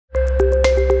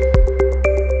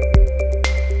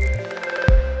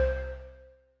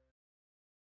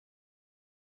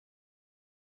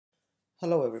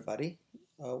Hello everybody,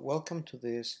 welcome to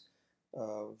this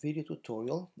video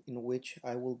tutorial in which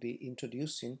I will be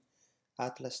introducing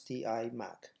ATLAS.ti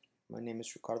Mac. My name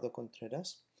is Ricardo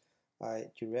Contreras.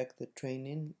 I direct the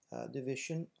training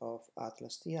division of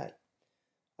ATLAS.ti.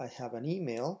 I have an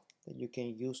email that you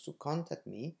can use to contact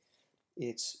me.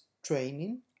 It's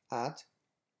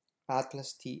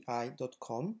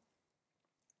training@atlasti.com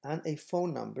and a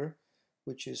phone number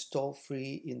which is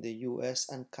toll-free in the US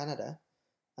and Canada,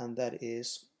 and that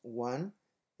is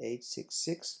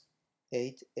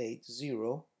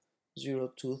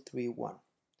 1-866-880-0231.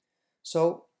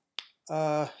 So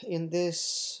in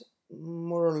this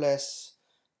more or less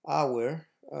hour,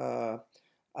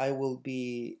 I will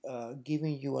be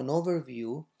giving you an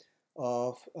overview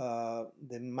of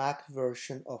the Mac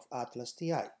version of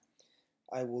ATLAS.ti.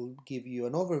 I will give you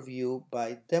an overview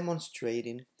by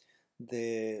demonstrating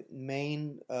the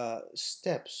main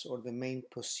steps or the main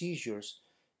procedures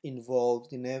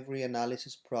involved in every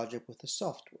analysis project with the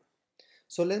software.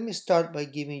 So let me start by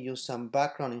giving you some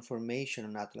background information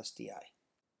on ATLAS.ti.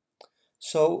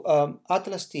 So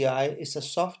ATLAS.ti is a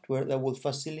software that will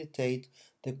facilitate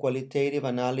the qualitative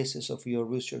analysis of your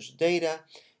research data.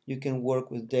 You can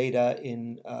work with data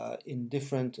in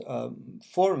different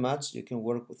formats. You can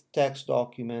work with text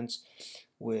documents,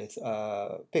 with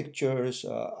pictures,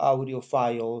 audio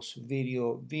files,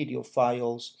 video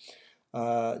files,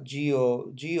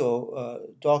 geo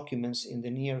documents in the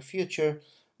near future,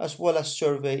 as well as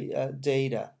survey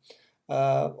data.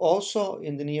 Also,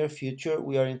 in the near future,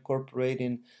 we are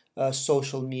incorporating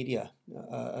social media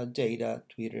data,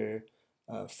 Twitter,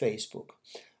 Facebook,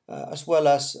 as well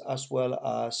as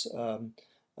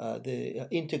the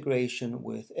integration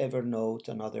with Evernote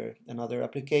and other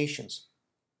applications.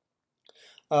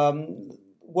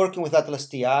 Working with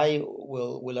ATLAS.ti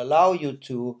will allow you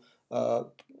to,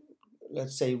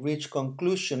 let's say, reach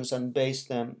conclusions and base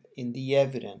them in the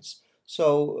evidence.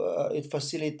 So it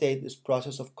facilitates this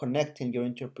process of connecting your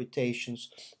interpretations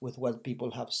with what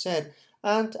people have said.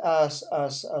 And as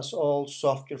all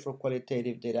software for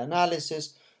qualitative data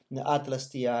analysis,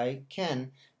 ATLAS.ti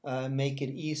can make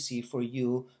it easy for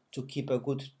you to keep a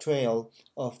good trail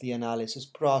of the analysis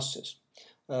process.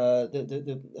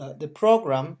 The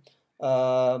program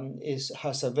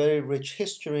has a very rich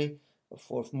history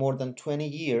for more than 20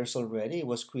 years already. It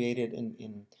was created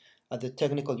at the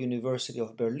Technical University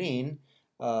of Berlin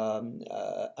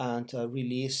and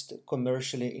released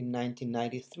commercially in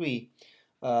 1993.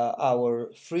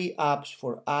 Our free apps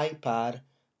for iPad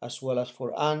as well as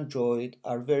for Android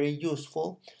are very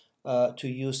useful to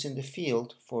use in the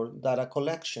field for data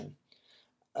collection.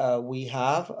 We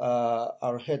have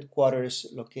our headquarters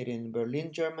located in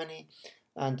Berlin, Germany,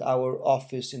 and our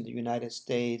office in the United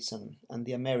States and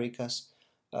the Americas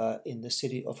in the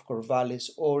city of Corvallis,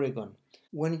 Oregon.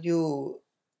 When you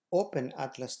open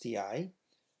ATLAS.ti,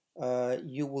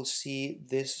 you will see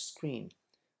this screen.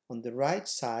 On the right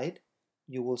side,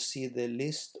 you will see the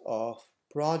list of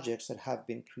projects that have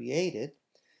been created,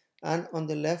 and on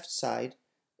the left side,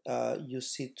 you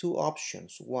see two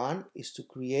options. One is to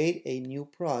create a new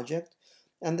project,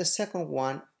 and the second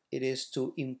one it is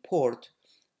to import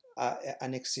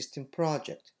an existing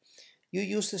project. You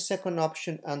use the second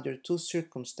option under two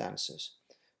circumstances.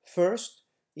 First,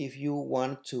 if you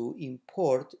want to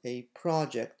import a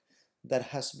project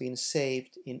that has been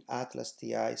saved in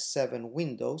ATLAS.ti 7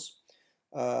 Windows,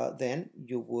 then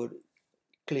you would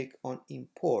click on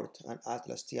Import an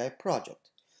ATLAS.ti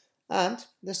project. And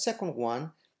the second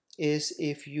one is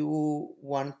if you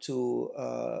want to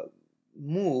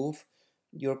move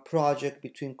your project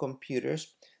between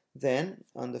computers, then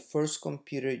on the first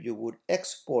computer you would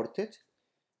export it.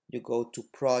 You go to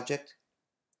Project,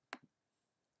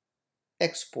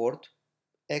 Export,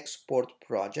 Export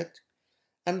Project,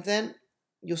 and then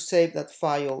you save that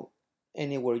file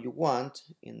anywhere you want,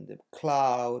 in the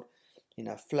cloud, in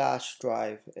a flash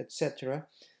drive, etc.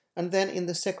 And then in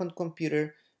the second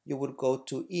computer you would go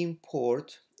to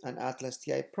Import an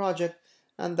ATLAS.ti project,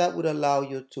 and that would allow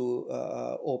you to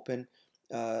open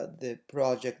the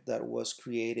project that was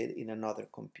created in another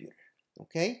computer.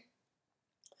 Okay?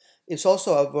 It's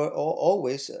also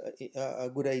always a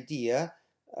good idea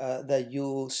that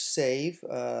you save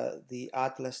the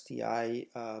ATLAS.ti,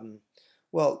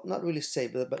 well, not really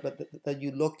save, but that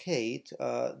you locate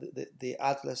the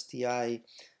ATLAS.ti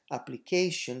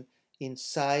application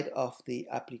inside of the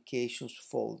applications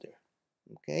folder.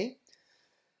 Okay?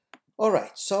 All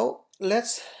right, so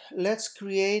let's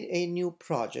create a new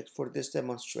project for this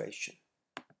demonstration.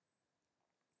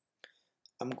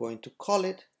 I'm going to call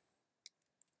it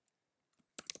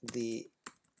the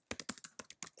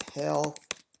Health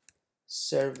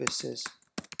Services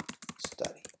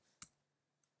study.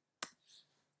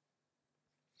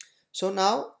 So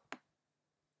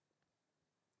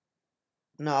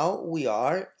now we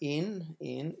are in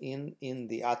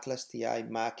the ATLAS.ti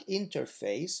Mac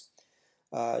interface.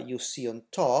 You see on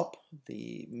top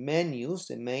the menus,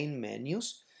 the main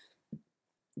menus.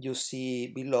 You see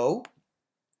below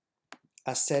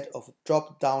a set of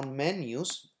drop-down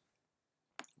menus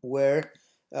where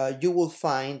you will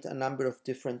find a number of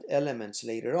different elements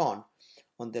later on.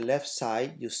 On the left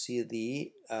side, you see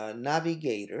the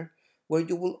navigator, where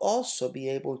you will also be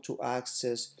able to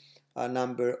access a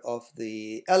number of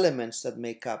the elements that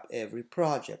make up every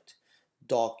project: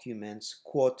 documents,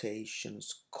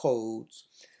 quotations, codes,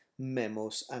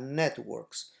 memos, and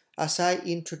networks. As I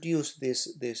introduce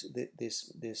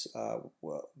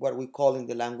what we call in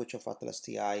the language of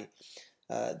ATLAS.ti,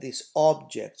 these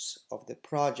objects of the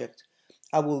project,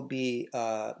 I will be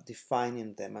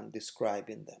defining them and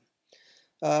describing them.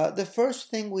 The first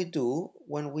thing we do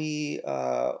when we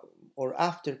or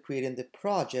after creating the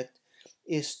project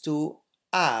is to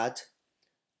add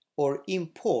or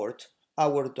import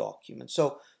our documents.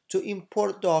 So to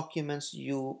import documents,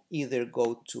 you either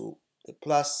go to the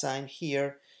plus sign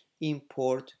here,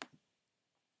 import,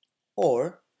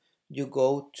 or you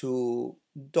go to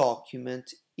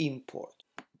document import.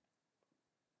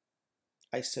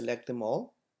 I select them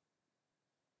all,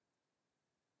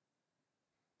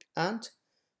 and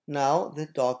now the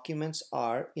documents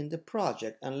are in the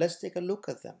project, and let's take a look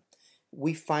at them.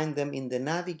 We find them in the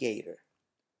navigator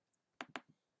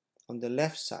on the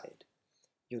left side.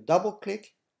 You double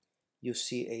click, you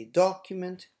see a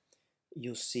document,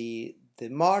 you see the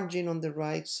margin on the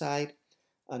right side,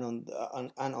 and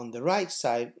on the right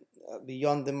side,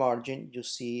 beyond the margin, you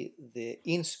see the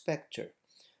inspector,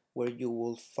 where you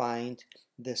will find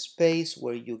the space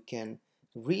where you can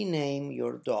rename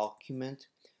your document,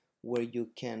 where you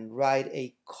can write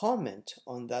a comment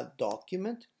on that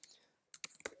document,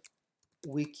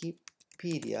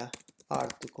 Wikipedia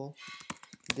article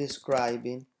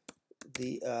describing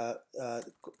the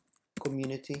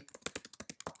community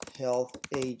health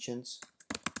agents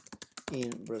in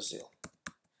Brazil.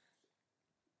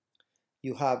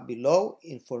 You have below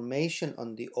information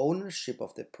on the ownership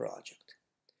of the project.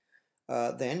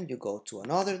 Then you go to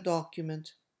another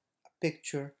document, a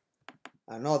picture,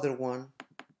 another one,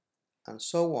 and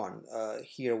so on.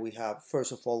 Here we have,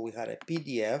 first of all, we had a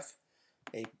PDF,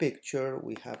 a picture,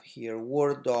 we have here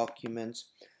Word documents,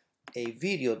 a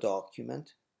video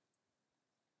document.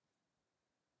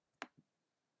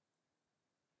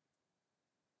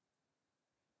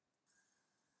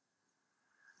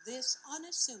 This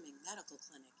unassuming medical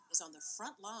clinic is on the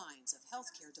front lines of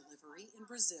healthcare delivery in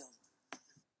Brazil.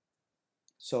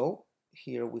 So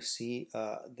here we see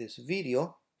this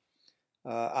video.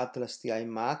 ATLAS.ti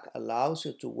Mac allows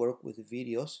you to work with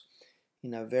videos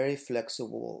in a very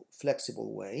flexible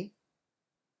way.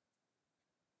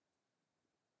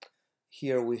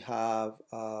 Here we have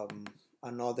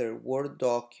another Word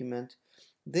document.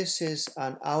 This is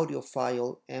an audio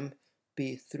file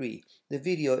MP3. The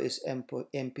video is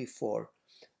MP4.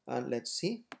 And let's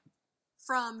see.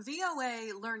 From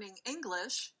VOA Learning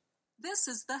English, this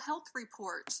is the health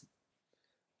report.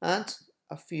 And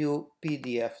a few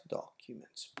PDF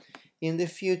documents. In the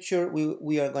future,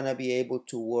 we are going to be able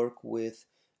to work with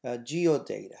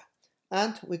geodata.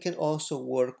 And we can also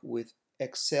work with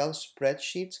Excel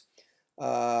spreadsheets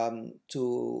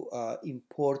to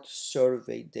import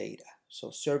survey data. So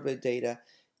survey data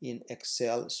in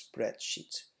Excel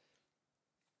spreadsheets.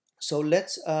 So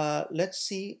let's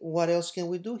see what else can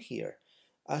we do here.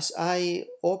 As I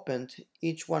opened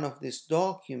each one of these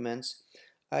documents,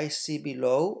 I see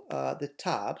below the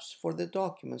tabs for the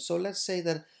document. So let's say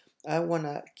that I want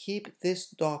to keep this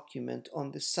document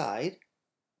on the side.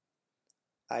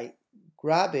 I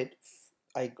grab it,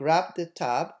 I grab the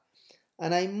tab,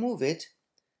 and I move it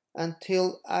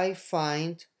until I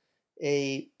find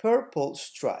a purple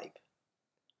stripe.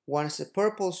 Once the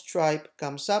purple stripe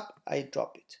comes up, I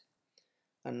drop it.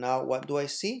 And now what do I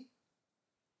see?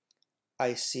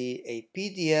 I see a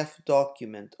PDF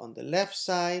document on the left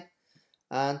side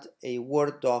and a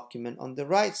Word document on the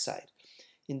right side.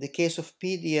 In the case of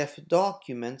PDF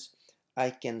documents, I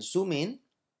can zoom in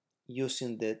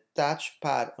using the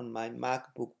touchpad on my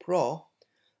MacBook Pro,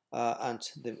 and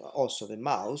also the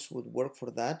mouse would work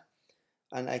for that,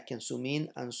 and I can zoom in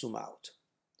and zoom out.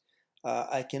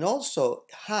 I can also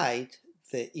hide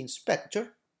the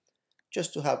inspector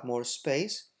just to have more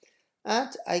space, and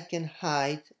I can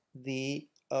hide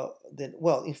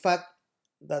well, in fact,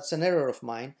 that's an error of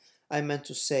mine. I meant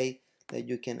to say that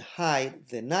you can hide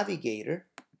the navigator,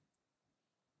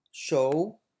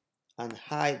 show and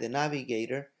hide the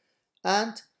navigator,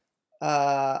 and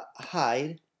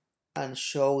hide and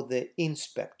show the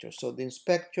inspector. So the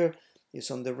inspector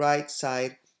is on the right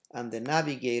side and the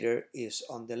navigator is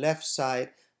on the left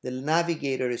side. The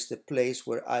navigator is the place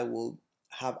where I will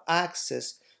have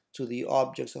access to the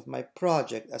objects of my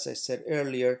project. As I said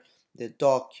earlier, the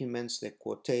documents, the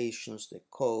quotations, the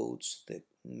codes, the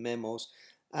memos,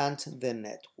 and the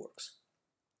networks.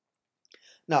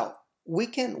 Now, we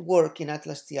can work in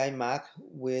ATLAS.ti Mac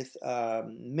with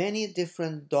many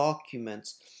different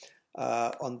documents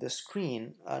on the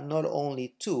screen, not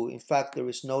only two. In fact, there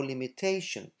is no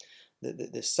limitation.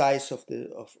 The size of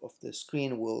the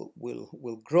screen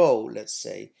will grow, let's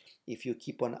say, if you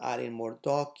keep on adding more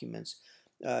documents.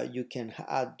 You can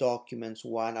add documents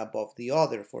one above the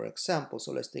other, for example.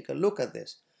 So let's take a look at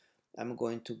this. I'm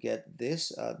going to get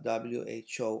this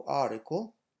WHO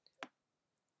article.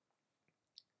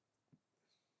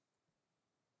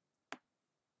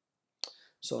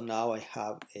 So now I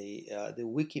have the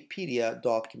Wikipedia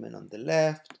document on the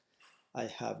left, I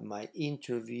have my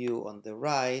interview on the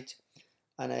right,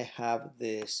 and I have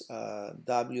this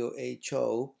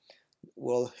WHO,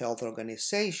 World Health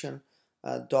Organization,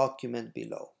 document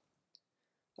below.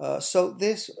 So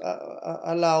this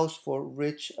allows for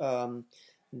rich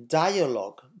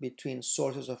dialogue between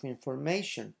sources of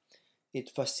information.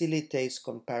 It facilitates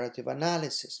comparative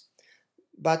analysis,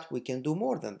 but we can do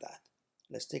more than that.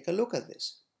 Let's take a look at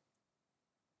this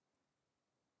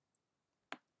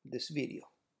video.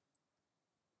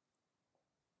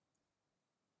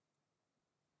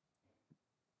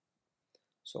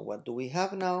 So what do we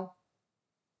have now?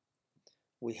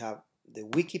 We have the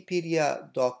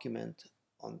Wikipedia document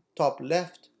on top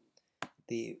left,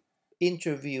 the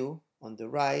interview on the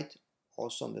right,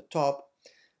 also on the top,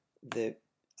 the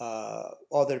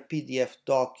other PDF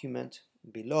document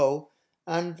below,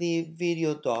 and the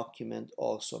video document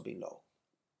also below.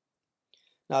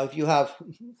 Now, if you have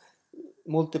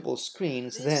multiple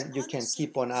screens, then you can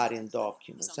keep on adding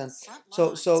documents, and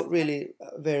so really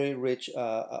very rich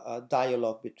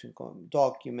dialogue between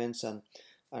documents and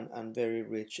very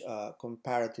rich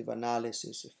comparative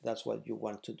analysis, if that's what you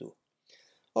want to do.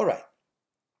 All right,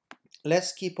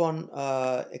 let's keep on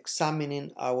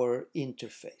examining our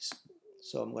interface.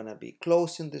 So I'm going to be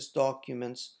closing these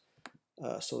documents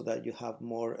so that you have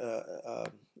more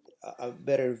a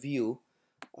better view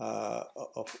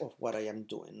of what I am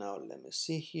doing. Now let me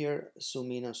see here,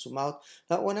 zoom in and zoom out.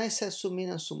 Now when I said zoom in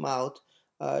and zoom out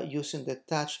using the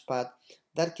touchpad,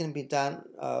 that can be done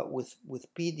with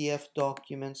PDF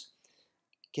documents,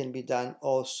 can be done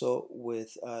also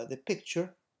with the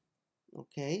picture,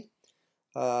 okay,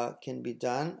 can be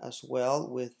done as well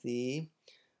with the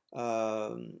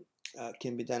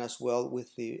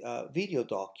video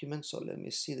document. So let me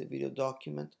see the video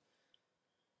document.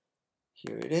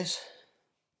 Here it is.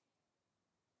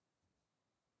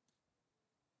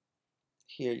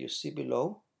 Here you see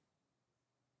below.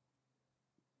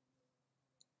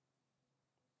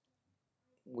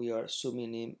 We are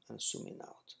zooming in and zooming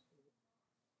out.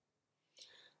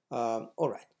 All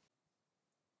right.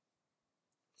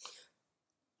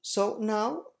 So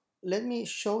now let me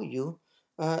show you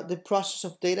the process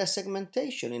of data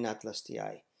segmentation in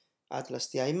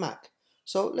ATLAS.ti Mac.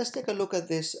 So let's take a look at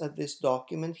this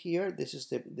document here. This is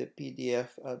the PDF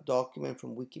document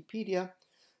from Wikipedia.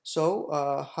 So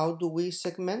how do we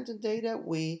segment the data?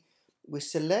 We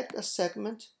select a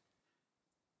segment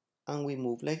and we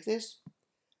move like this.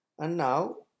 And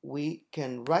now we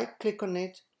can right click on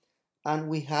it and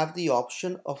we have the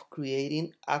option of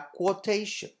creating a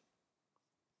quotation.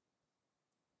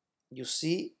 You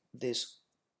see this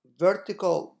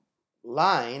vertical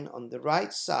line on the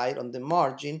right side on the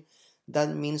margin.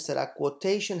 That means that a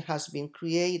quotation has been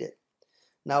created.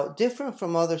 Now, different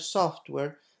from other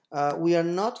software, we are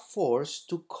not forced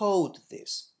to code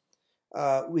this.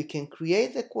 We can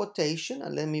create the quotation,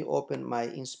 and let me open my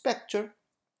inspector,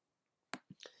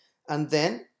 and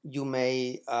then you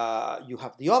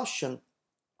have the option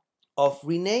of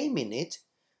renaming it,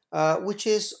 which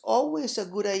is always a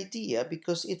good idea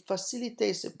because it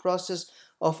facilitates the process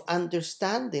of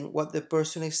understanding what the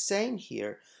person is saying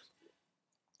here.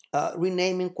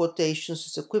 Renaming quotations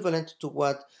is equivalent to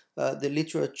what the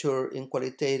literature in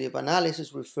qualitative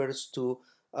analysis refers to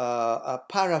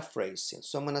paraphrasing.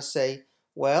 So I'm going to say,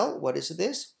 well, what is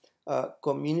this?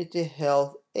 Community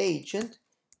health agent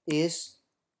is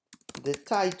the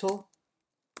title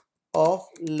of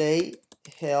lay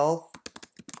health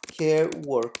care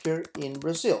worker in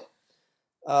Brazil.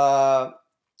 And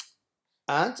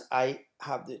I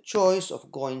have the choice of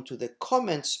going to the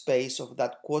comment space of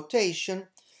that quotation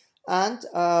and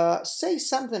say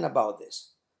something about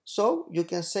this. So you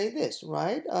can say this,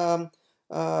 right?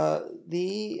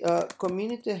 The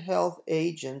community health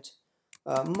agent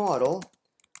model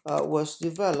was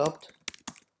developed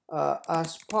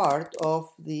as part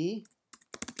of the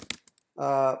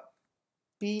uh,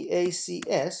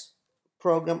 PACS,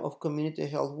 Program of Community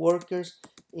Health Workers,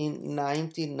 in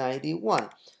 1991.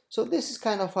 So this is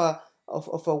kind of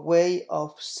a way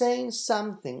of saying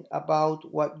something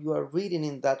about what you are reading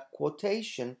in that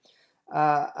quotation.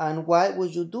 And why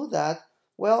would you do that?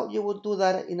 Well, you would do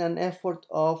that in an effort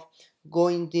of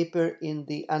going deeper in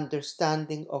the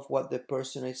understanding of what the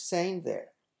person is saying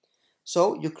there.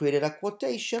 So you created a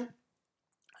quotation,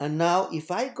 and now if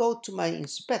I go to my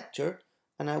inspector,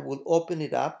 and I will open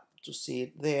it up to see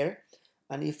it there,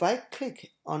 and if I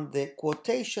click on the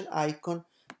quotation icon,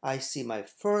 I see my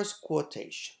first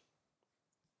quotation.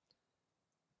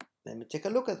 Let me take a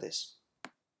look at this.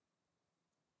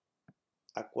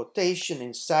 A quotation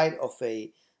inside of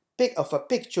a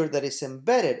picture that is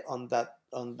embedded on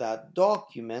that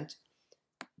document,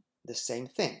 the same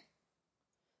thing.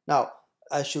 Now,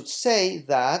 I should say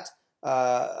that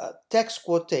text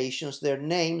quotations, their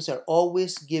names are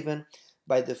always given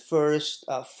by the first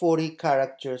 40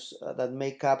 characters that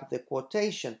make up the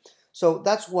quotation. So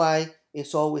that's why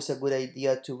it's always a good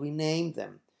idea to rename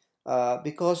them,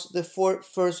 because the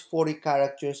first 40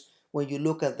 characters, when you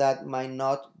look at that, might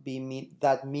not be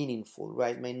that meaningful,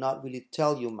 right? May not really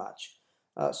tell you much.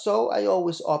 So I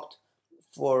always opt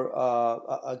for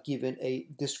giving a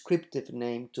descriptive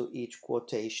name to each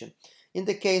quotation. In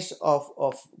the case of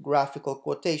graphical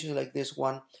quotations like this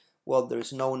one, well, there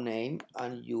is no name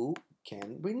and you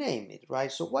can rename it,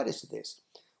 right? So what is this?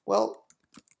 Well,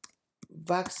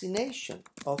 vaccination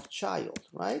of child,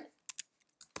 right?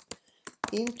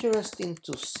 Interesting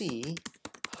to see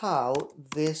how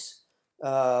this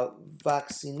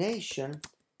vaccination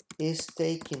is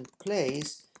taking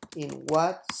place in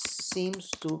what seems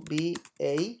to be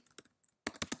a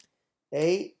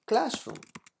classroom.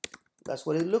 That's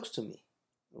what it looks to me,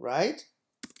 right?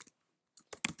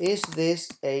 Is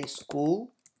this a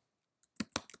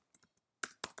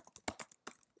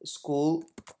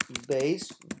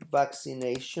school-based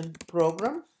vaccination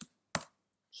program?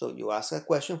 So you ask a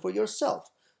question for yourself.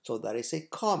 So that is a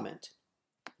comment.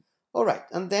 All right,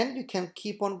 and then you can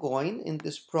keep on going in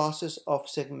this process of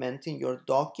segmenting your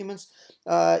documents.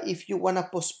 If you want to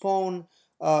postpone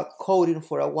coding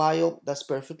for a while, that's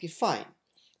perfectly fine.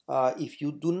 If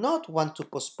you do not want to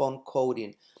postpone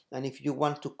coding, and if you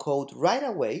want to code right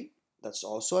away, that's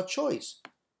also a choice.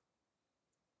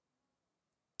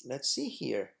 Let's see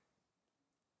here.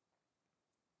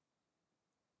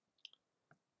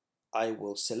 I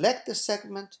will select the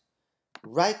segment,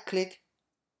 right click,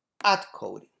 add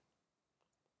coding,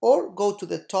 or go to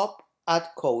the top, add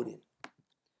coding.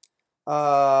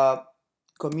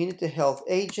 Community health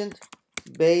agent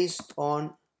based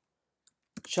on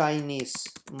Chinese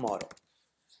model.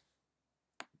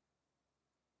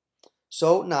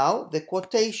 So now the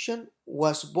quotation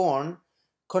was born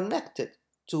connected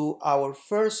to our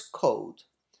first code.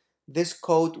 This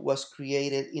code was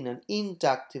created in an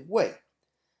inductive way.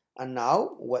 And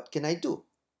now what can I do?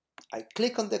 I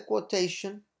click on the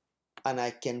quotation and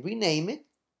I can rename it,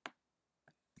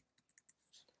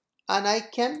 and I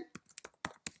can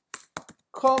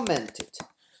comment it.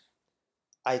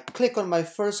 I click on my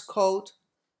first code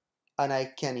and I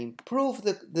can improve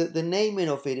the naming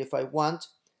of it if I want.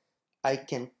 I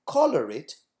can color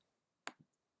it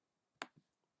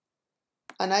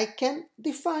and I can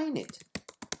define it.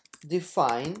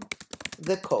 Define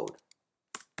the code.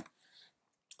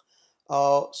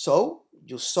 So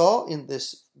you saw in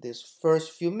this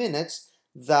first few minutes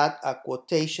that a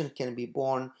quotation can be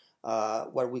born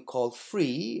what we call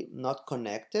free, not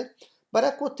connected, but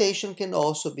a quotation can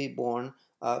also be born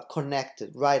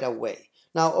connected right away.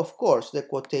 Now, of course, the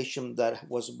quotation that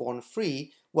was born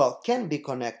free, well, can be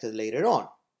connected later on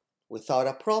without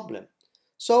a problem.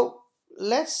 So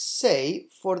let's say,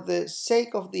 for the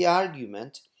sake of the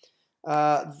argument,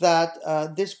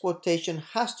 that this quotation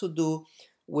has to do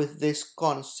with this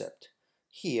concept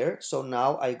here. So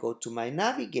now I go to my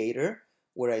navigator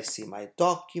where I see my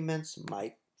documents,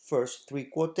 my first three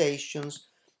quotations,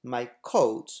 my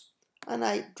codes, and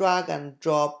I drag and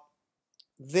drop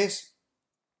this.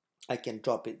 I can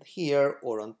drop it here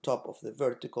or on top of the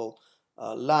vertical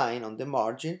line on the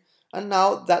margin. And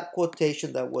now that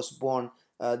quotation that was born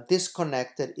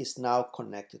disconnected is now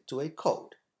connected to a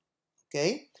code.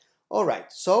 Okay? All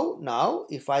right, so now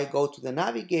if I go to the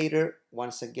navigator,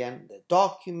 once again, the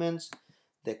documents,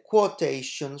 the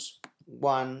quotations,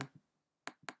 1,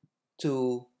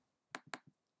 2,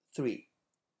 3,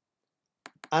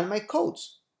 and my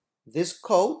codes. This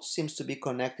code seems to be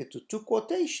connected to two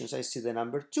quotations. I see the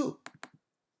number 2.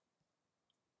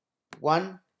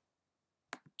 1,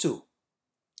 2.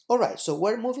 All right, so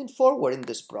we're moving forward in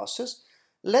this process.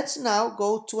 Let's now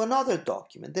go to another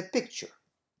document, the picture.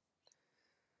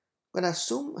 I'm going to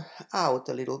zoom out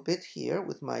a little bit here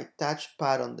with my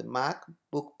touchpad on the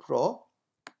MacBook Pro.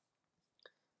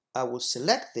 I will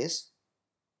select this,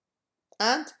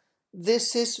 and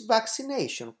this is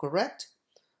vaccination, correct?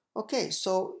 Okay,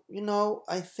 so,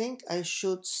 I think I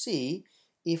should see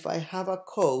if I have a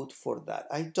code for that.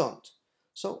 I don't.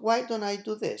 So why don't I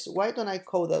do this? Why don't I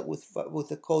code that with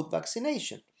the code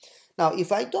vaccination? Now,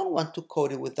 if I don't want to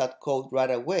code it with that code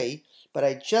right away, but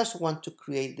I just want to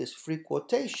create this free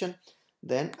quotation,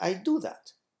 then I do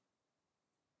that.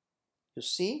 You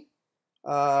see?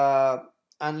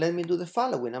 And let me do the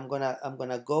following. I'm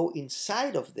gonna go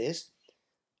inside of this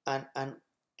and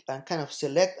kind of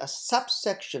select a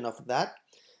subsection of that,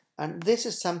 and this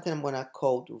is something I'm gonna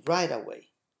code right away.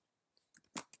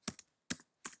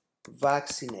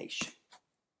 Vaccination.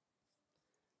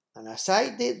 And as I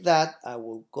did that, I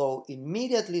will go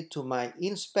immediately to my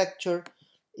inspector.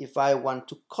 If I want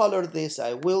to color this,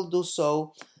 I will do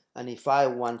so. And if I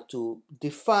want to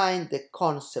define the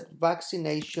concept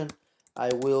vaccination,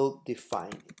 I will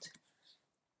define it.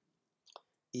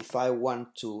 If I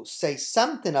want to say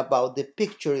something about the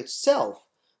picture itself,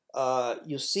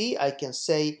 you see, I can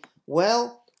say,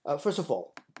 well, first of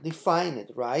all, define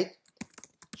it, right?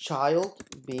 Child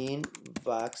being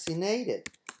vaccinated.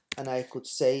 And I could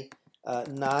say,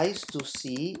 nice to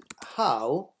see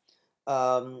how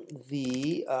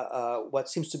what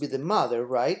seems to be the mother,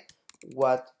 right?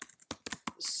 What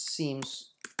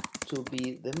seems to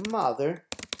be the mother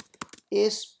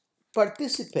is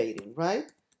participating,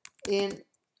 right? In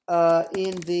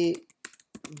the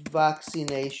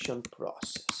vaccination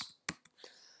process.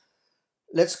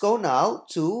 Let's go now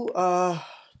to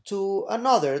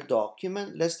another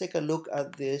document. Let's take a look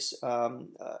at this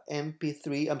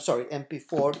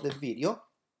MP4, the video.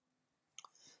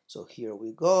 So here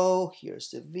we go. Here's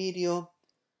the video.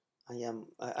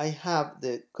 I have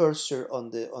the cursor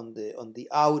on the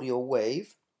audio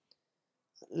wave.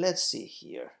 Let's see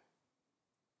here.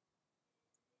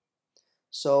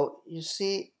 So you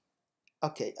see,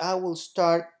 okay, I will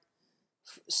start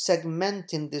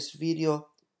segmenting this video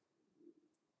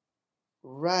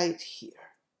right here.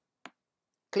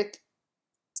 Click,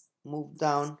 move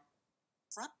down.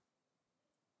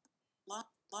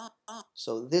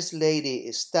 So this lady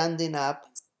is standing up,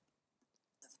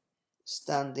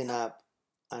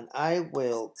 and I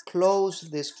will close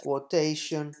this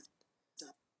quotation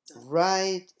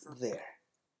right there.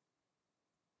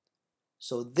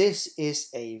 So this is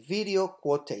a video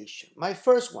quotation, my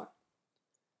first one.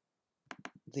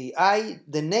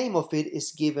 The name of it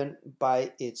is given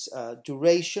by its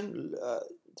duration,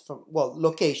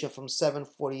 location from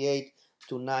 7:48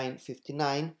 to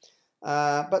 9:59.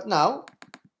 But now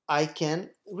I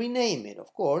can rename it,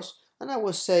 of course, and I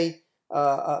will say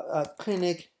a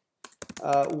clinic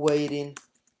waiting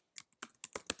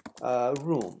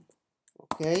room.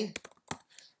 Okay.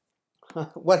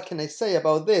 What can I say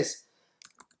about this?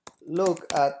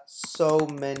 Look at so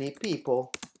many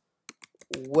people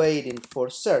waiting for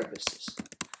services,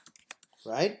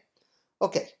 right?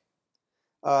 Okay.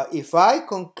 If I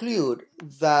conclude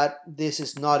that this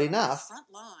is not enough,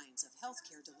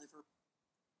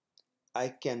 I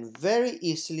can very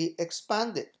easily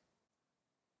expand it.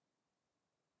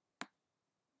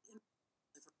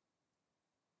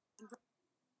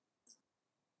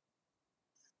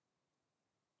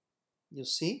 You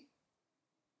see?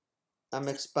 I'm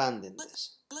expanding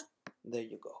this. There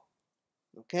you go.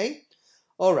 Okay?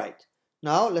 All right.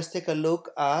 Now let's take a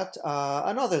look at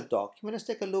another document. Let's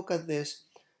take a look at this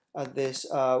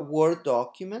Word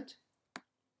document.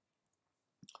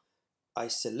 I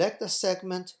select a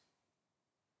segment.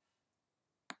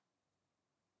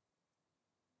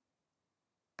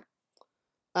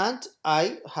 And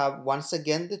I have once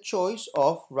again the choice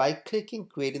of right-clicking,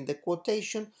 creating the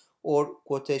quotation, or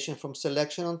quotation from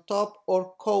selection on top,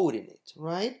 or coding it,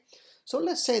 right? So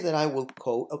let's say that I will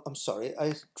code, I'm sorry,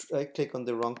 I click on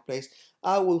the wrong place.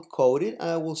 I will code it,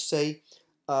 and I will say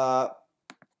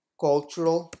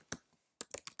cultural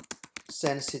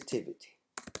sensitivity.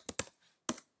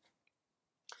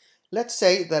 Let's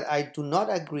say that I do not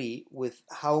agree with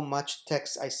how much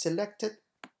text I selected.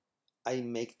 I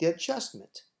make the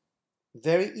adjustment.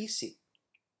 Very easy.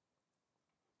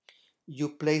 You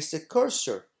place the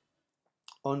cursor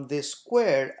on the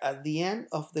square at the end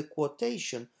of the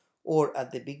quotation or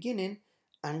at the beginning,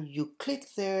 and you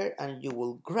click there, and you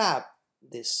will grab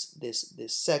this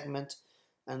segment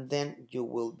and then you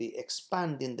will be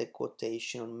expanding the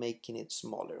quotation, making it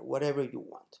smaller, whatever you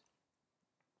want,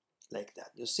 like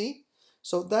that, you see?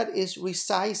 So that is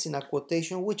resizing a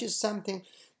quotation, which is something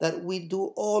that we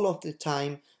do all of the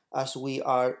time as we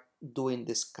are doing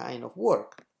this kind of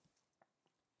work.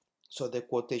 So the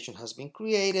quotation has been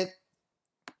created.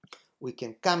 We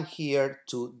can come here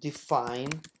to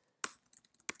define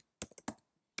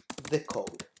the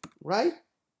code, right?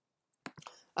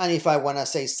 And if I want to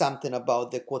say something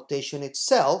about the quotation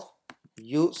itself,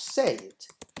 you say it.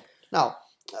 Now,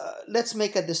 let's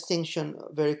make a distinction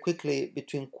very quickly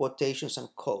between quotations and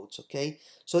codes, okay?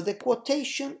 So the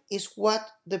quotation is what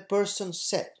the person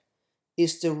said,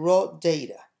 is the raw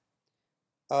data.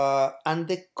 And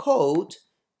the code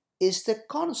is the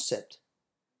concept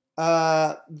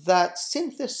that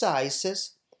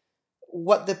synthesizes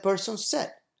what the person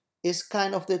said. Is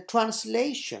kind of the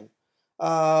translation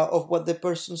of what the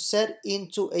person said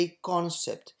into a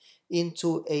concept,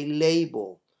 into a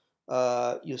label.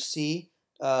 You see,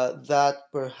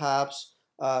 that perhaps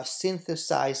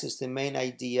synthesizes the main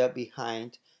idea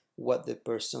behind what the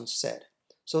person said.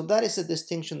 So that is a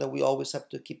distinction that we always have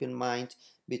to keep in mind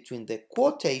between the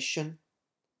quotation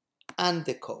and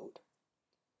the code.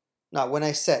 Now, when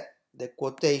I said the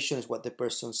quotation is what the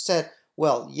person said,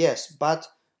 well, yes, but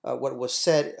what was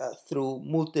said through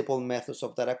multiple methods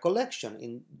of data collection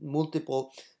in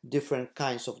multiple different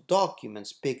kinds of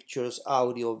documents, pictures,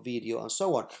 audio, video, and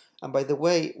so on. And by the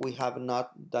way, we have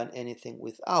not done anything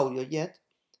with audio yet.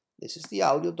 This is the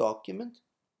audio document.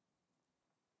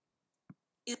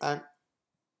 And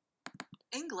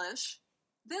English,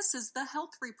 this is the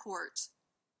health report.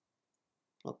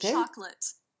 okay, Chocolate.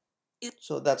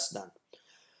 so that's done.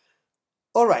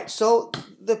 All right, so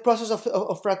the process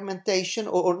of fragmentation,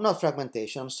 or not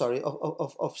fragmentation, I'm sorry,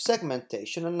 of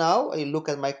segmentation. And now I look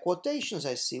at my quotations.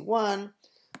 I see one,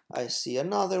 I see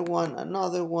another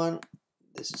one,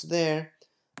 this is there,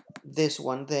 this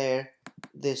one there,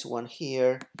 this one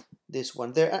here, this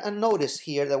one there. And notice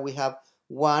here that we have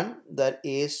one that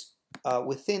is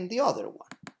within the other one.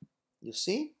 You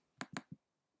see?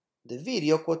 The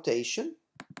video quotation.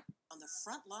 On the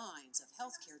front lines of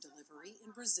healthcare delivery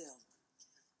in Brazil.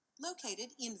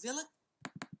 Located in Villa.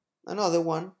 Another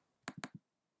one.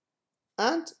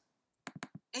 And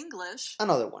English.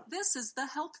 Another one. This is the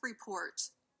health report.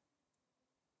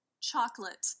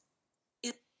 Chocolate.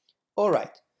 All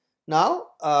right. Now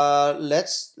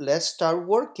let's start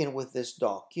working with these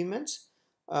documents,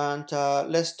 and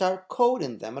let's start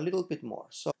coding them a little bit more.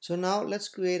 So now let's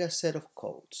create a set of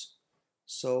codes.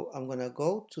 So I'm gonna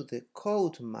go to the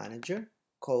code manager,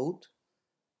 code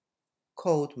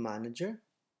manager,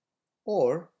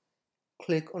 or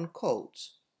click on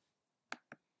codes.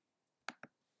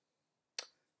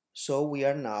 So we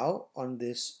are now on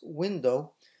this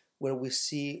window where we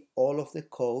see all of the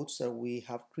codes that we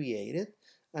have created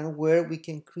and where we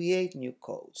can create new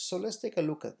codes. So let's take a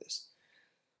look at this.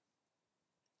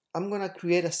 I'm going to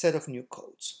create a set of new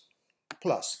codes.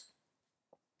 Plus,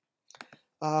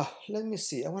 let me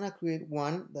see. I want to create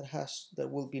one that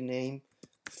will be named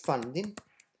funding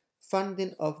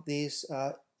of these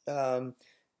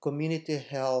community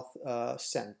health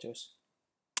centers.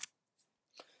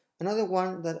 Another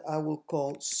one that I will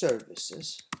call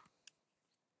services.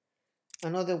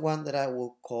 Another one that I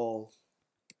will call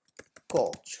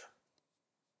culture.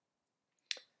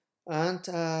 And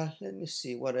let me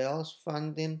see what else.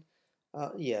 Funding.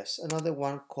 Yes, another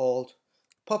one called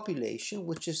population,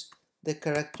 which is the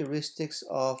characteristics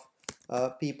of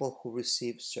people who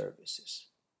receive services.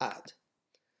 Add.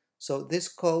 So these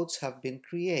codes have been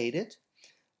created,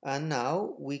 and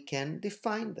now we can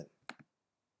define them.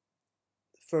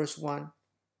 First one,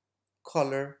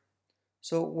 color.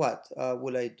 So what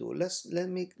will I do? Let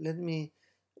me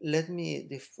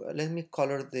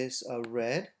color this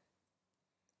red.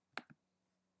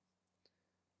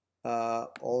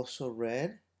 Also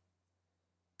red.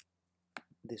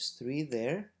 These three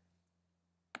there.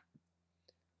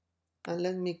 And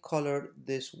let me color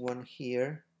this one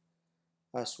here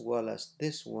as well as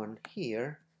this one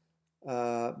here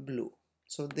blue.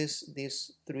 So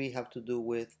these three have to do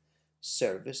with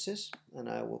services, and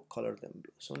I will color them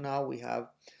blue. So now we have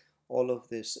all of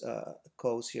these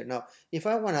codes here. Now, if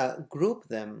I want to group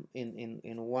them in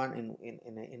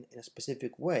a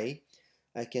specific way,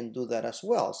 I can do that as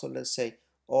well. So let's say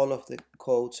all of the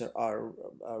codes are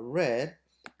red.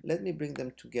 Let me bring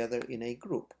them together in a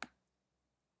group.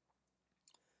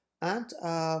 And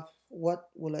what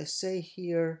will I say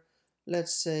here?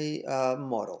 Let's say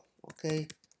model, okay?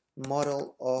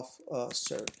 Model of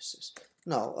services.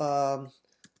 Now,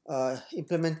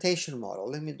 implementation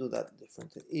model. Let me do that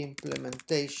differently.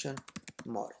 Implementation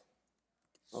model.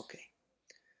 Okay.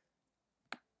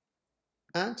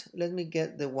 And let me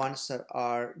get the ones that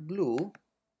are blue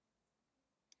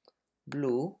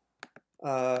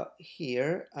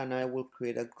here, and I will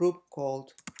create a group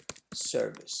called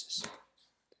services.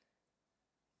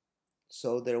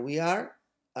 So there we are,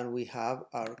 and we have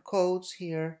our codes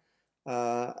here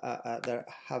that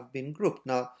have been grouped.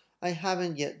 Now, I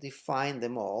haven't yet defined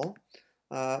them all,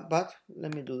 but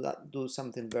let me do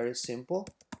something very simple.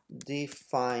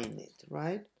 Define it,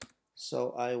 right?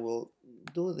 So I will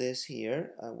do this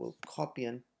here. I will copy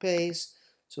and paste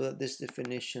so that this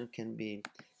definition can be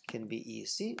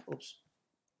easy. Oops,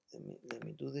 let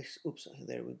me do this. Oops,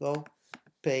 there we go.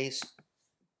 Paste,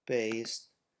 paste,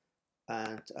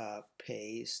 and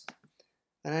paste.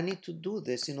 And I need to do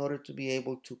this in order to be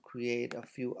able to create a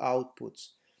few outputs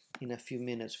in a few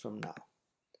minutes from now.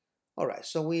 All right,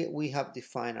 so we have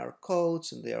defined our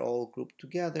codes and they are all grouped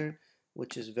together,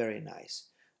 which is very nice.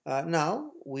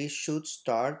 Now we should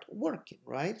start working,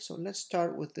 right? So let's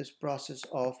start with this process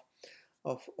of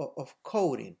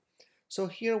coding. So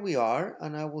here we are,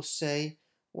 and I will say,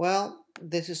 well,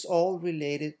 this is all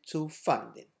related to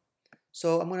funding.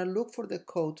 So I'm going to look for the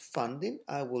code funding.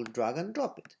 I will drag and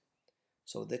drop it.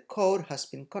 So the code has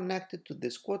been connected to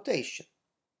this quotation.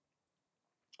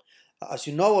 As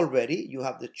you know already, you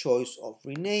have the choice of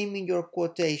renaming your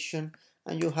quotation,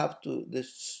 and you have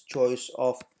this choice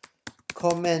of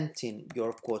commenting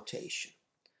your quotation.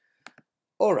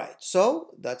 All right,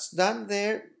 so that's done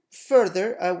there.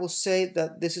 Further, I will say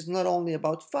that this is not only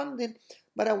about funding,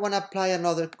 but I want to apply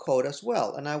another code as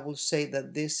well, and I will say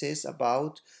that this is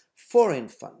about foreign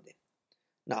funding.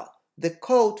 Now, the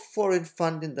code foreign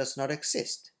funding does not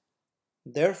exist.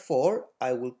 Therefore,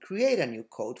 I will create a new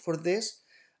code for this,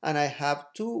 and there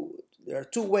are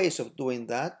two ways of doing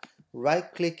that: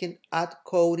 right-clicking, add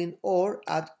coding, or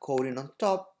add coding on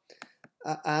top,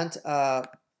 let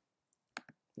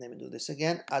me do this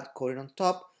again, add coding on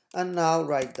top, and now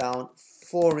write down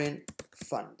foreign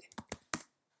funding.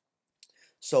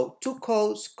 So two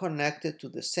codes connected to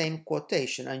the same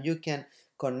quotation, and you can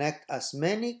connect as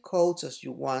many codes as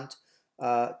you want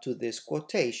to this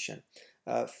quotation.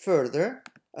 Further,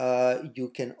 you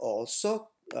can also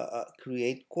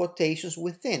create quotations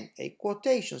within a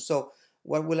quotation. So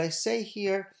what will I say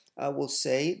here? I will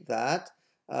say that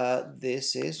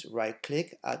this is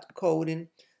right-click, add coding.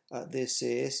 This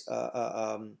is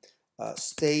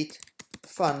state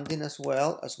funding as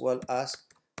well as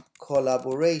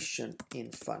collaboration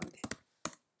in funding.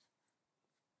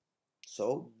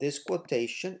 So this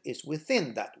quotation is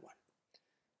within that one.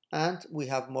 And we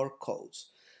have more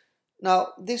codes.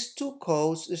 Now, these three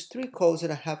codes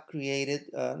that I have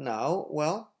created now,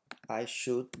 well, I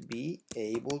should be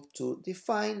able to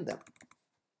define them.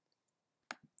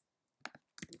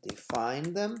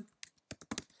 Define them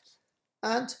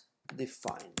and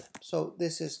define them. So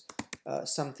this is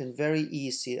something very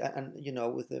easy, and you know,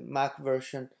 with the Mac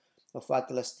version of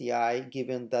ATLAS.ti,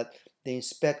 given that the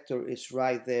inspector is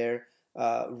right there,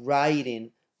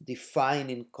 writing,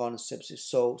 defining concepts is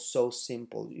so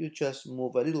simple. You just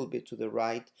move a little bit to the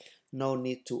right, no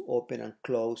need to open and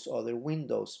close other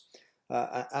windows.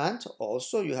 And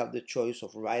also you have the choice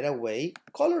of right away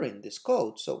coloring this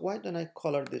code. So why don't I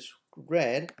color this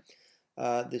red,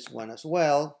 this one as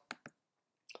well,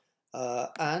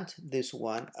 and this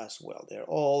one as well. They're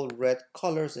all red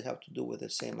colors. They have to do with the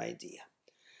same idea.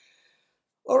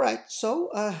 All right, so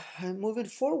I'm moving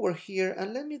forward here,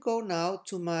 and let me go now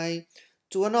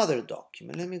to another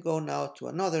document. Let me go now to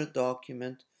another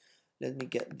document. Let me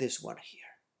get this one here.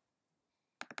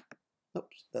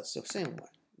 Oops, that's the same one,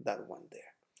 that one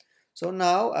there. So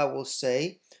now I will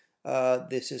say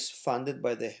this is funded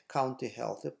by the County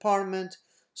Health Department.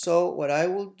 So what I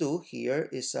will do here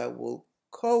is I will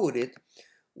code it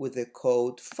with the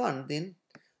code funding,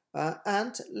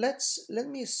 and let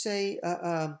me say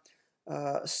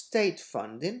state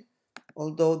funding,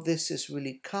 although this is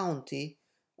really county,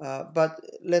 but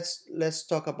let's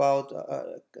talk about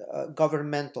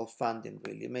governmental funding.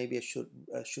 Really, maybe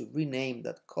I should rename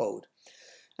that code.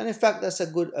 And in fact, that's a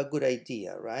good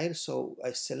idea, right? So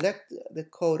I select the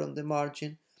code on the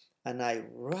margin, and I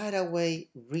right away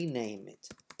rename it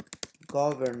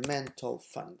governmental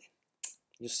funding.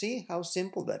 You see how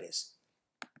simple that is.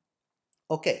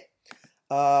 Okay,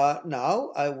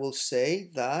 now I will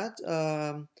say that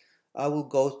I will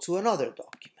go to another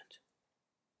document.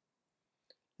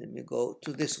 Let me go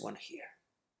to this one here.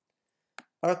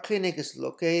 Our clinic is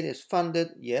funded,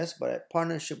 yes, by a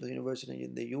partnership with a university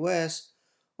in the US.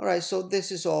 All right, so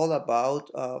this is all about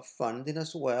funding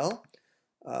as well.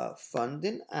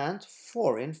 Funding and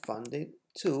foreign funding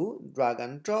too, drag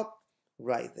and drop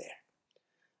right there.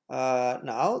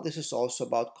 Now, this is also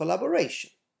about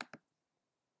collaboration.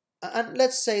 And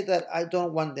let's say that I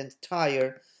don't want the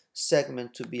entire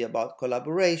segment to be about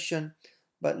collaboration,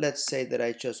 but let's say that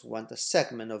I just want a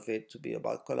segment of it to be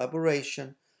about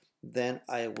collaboration. Then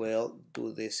I will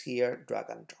do this here, drag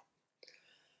and drop.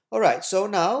 All right, so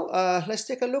now let's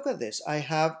take a look at this. I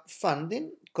have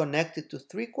funding connected to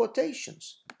 3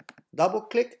 quotations. Double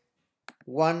click,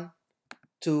 1,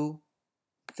 2,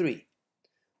 3.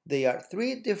 They are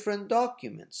 3 different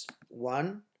documents.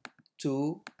 1,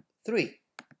 2, 3.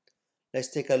 Let's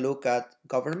take a look at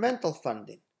governmental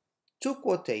funding. 2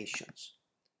 quotations,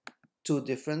 2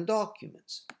 different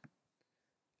documents.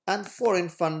 And foreign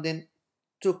funding,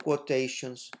 2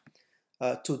 quotations,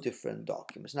 2 different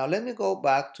documents. Now let me go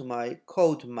back to my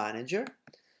code manager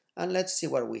and let's see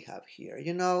what we have here.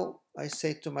 You know, I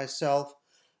say to myself,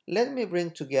 let me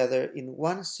bring together in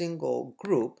one single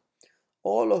group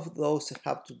all of those that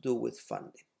have to do with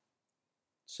funding.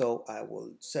 So I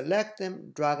will select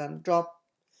them, drag and drop,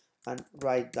 and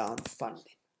write down funding.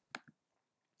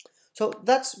 So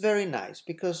that's very nice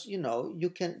because you know you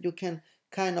can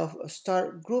kind of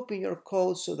start grouping your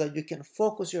code so that you can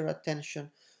focus your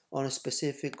attention on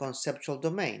specific conceptual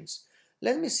domains.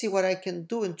 Let me see what I can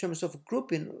do in terms of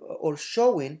grouping or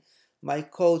showing my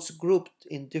codes grouped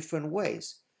in different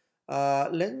ways.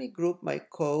 Let me group my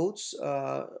codes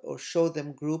or show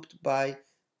them grouped by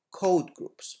code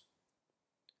groups.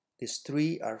 These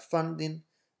 3 are funding,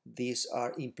 these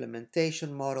are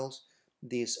implementation models,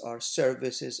 these are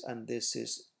services, and this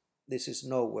is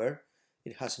nowhere.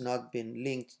 It has not been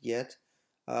linked yet.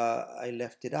 I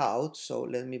left it out, so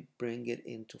let me bring it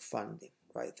into funding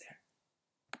right there.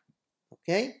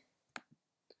 Okay?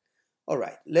 All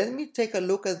right, let me take a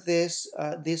look at this,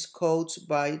 these codes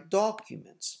by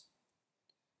documents.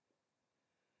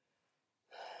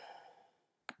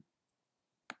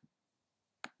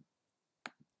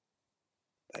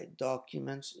 By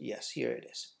documents, yes, here it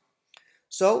is.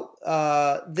 So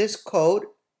this code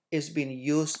is being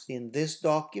used in this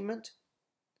document.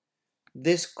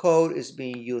 This code is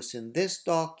being used in this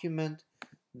document,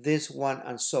 this one,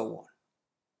 and so on.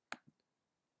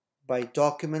 By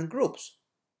document groups.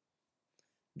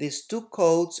 These 2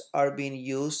 codes are being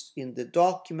used in the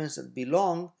documents that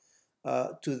belong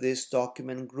to this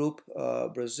document group,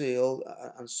 Brazil,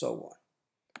 and so on.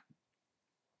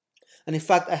 And in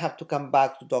fact, I have to come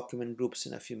back to document groups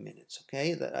in a few minutes,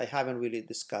 okay? That I haven't really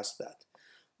discussed that.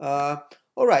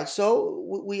 All right,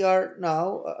 so we are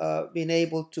now being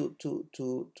able to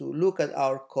look at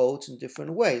our codes in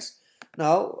different ways.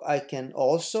 Now I can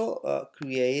also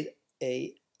create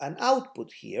an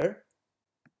output here.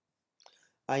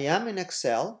 I am in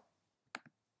Excel,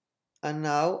 and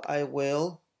now I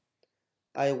will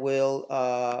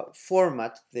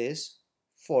format this.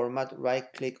 Format,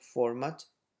 right-click, format,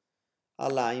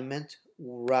 alignment,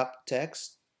 wrap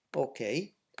text.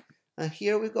 Okay, and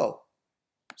here we go.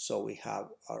 So we have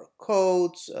our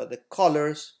codes, the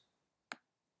colors,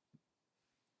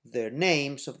 their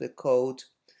names of the code.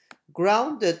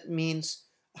 Grounded means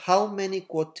how many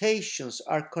quotations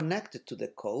are connected to the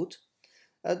code.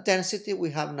 Density,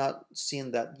 we have not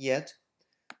seen that yet.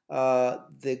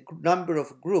 The number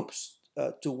of groups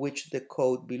to which the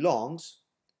code belongs.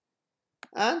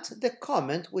 And the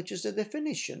comment, which is the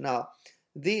definition. Now,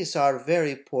 these are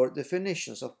very poor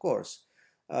definitions, of course.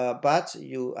 But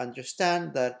you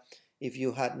understand that if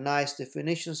you had nice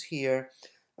definitions here,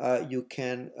 you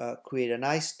can create a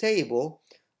nice table.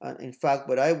 In fact,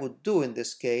 what I would do in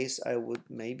this case, I would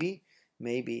maybe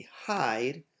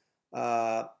hide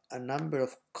a number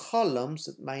of columns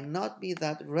that might not be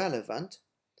that relevant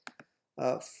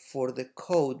for the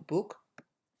code book,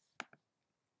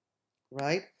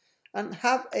 right? And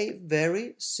have a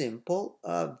very simple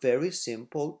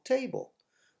table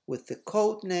with the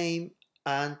code name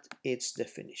and its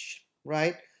definition,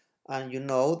 right? And you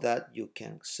know that you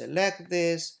can select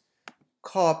this,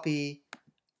 copy,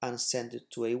 and send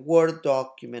it to a Word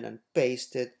document and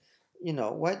paste it. You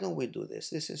know, why don't we do this?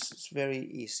 This is very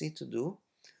easy to do,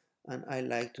 and I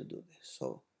like to do this.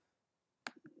 So,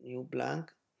 new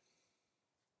blank,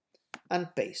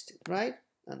 and paste it, right?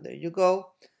 And there you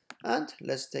go. And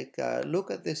let's take a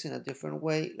look at this in a different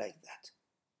way, like that.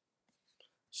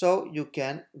 So you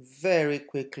can very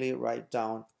quickly write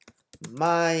down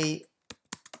my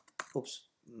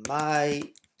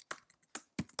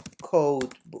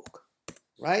code book,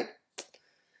 right?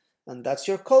 And that's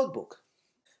your code book.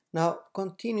 Now,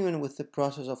 continuing with the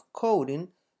process of coding,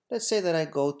 let's say that I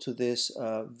go to this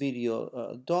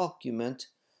video document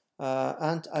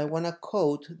and I want to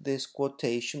code this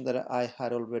quotation that I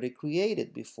had already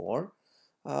created before.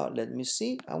 Let me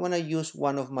see. I want to use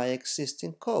one of my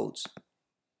existing codes,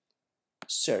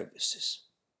 services.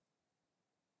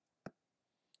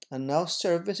 And now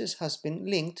services has been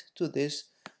linked to this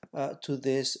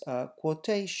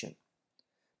quotation.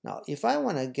 Now, if I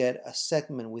want to get a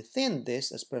segment within this,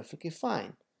 that's perfectly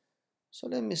fine. So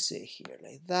let me say here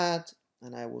like that,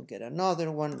 and I will get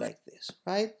another one like this,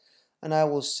 right? And I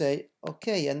will say,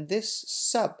 okay, and this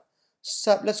sub,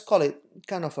 let's call it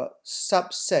kind of a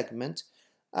sub segment.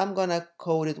 I'm gonna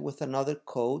code it with another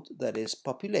code that is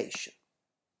population,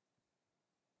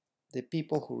 the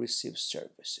people who receive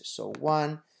services. So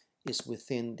one is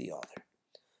within the other.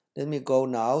 Let me go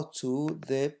now to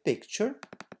the picture,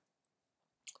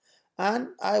 and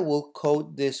I will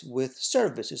code this with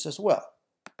services as well.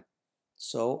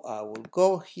 So I will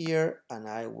go here and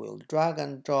I will drag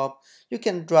and drop. You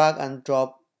can drag and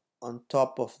drop on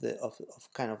top of the of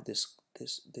kind of this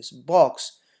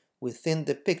box within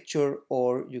the picture,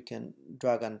 or you can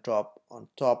drag and drop on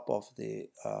top of the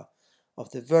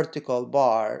vertical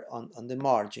bar on the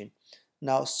margin.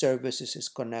 Now services is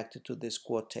connected to this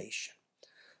quotation,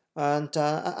 and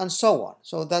so on.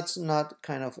 So that's not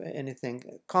kind of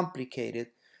anything complicated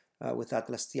with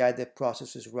ATLAS.ti.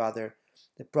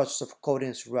 The process of coding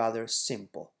is rather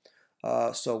simple.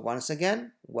 So once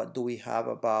again, what do we have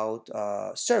about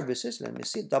services? Let me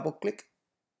see, double click.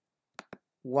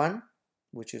 One,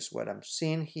 which is what I'm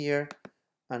seeing here,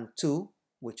 and two,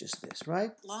 which is this,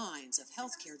 right? Lines of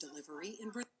healthcare delivery in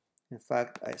Brazil. In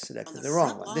fact, I selected On the the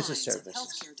wrong front one. This is lines of services.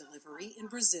 healthcare delivery in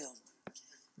Brazil.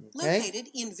 Okay. Located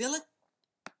in Villa.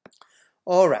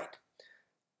 All right.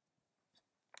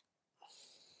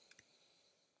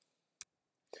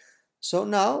 So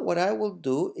now what I will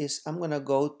do is I'm going to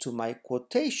go to my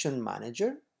quotation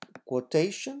manager,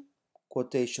 quotation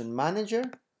manager,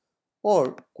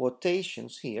 or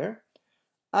quotations here,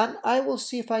 and I will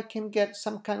see if I can get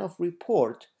some kind of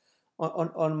report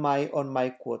on my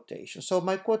quotation. So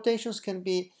my quotations can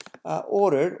be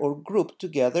ordered or grouped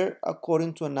together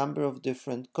according to a number of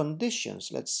different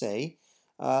conditions. Let's say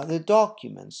the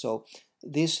document. So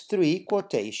these three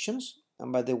quotations,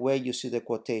 and by the way, you see the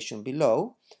quotation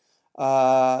below.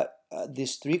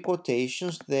 These three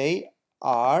quotations, they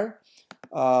are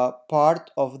part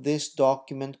of this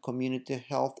document community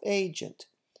health agent.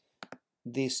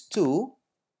 These two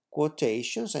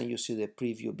quotations, and you see the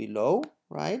preview below,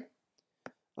 right?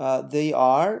 They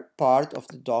are part of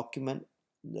the document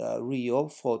Rio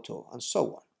photo and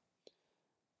so on.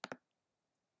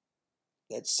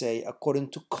 Let's say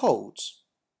according to codes,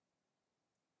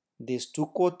 these two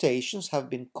quotations have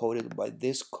been coded by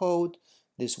this code,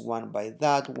 this one by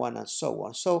that one, and so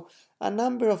on. So a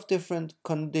number of different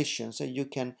conditions, and you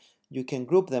can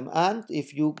group them. And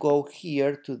if you go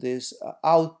here to this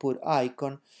output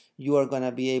icon, you are going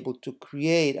to be able to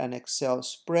create an Excel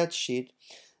spreadsheet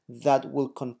that will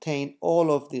contain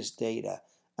all of this data.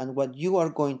 And what you are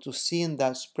going to see in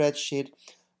that spreadsheet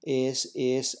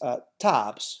is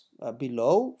tabs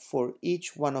below for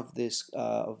each one of these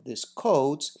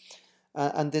codes,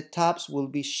 and the tabs will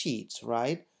be sheets,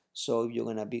 right? So you're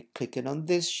going to be clicking on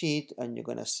this sheet and you're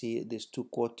going to see these two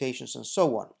quotations and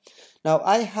so on. Now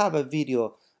I have a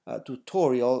video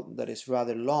tutorial that is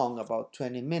rather long, about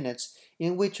 20 minutes,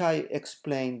 in which I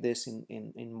explain this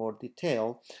in more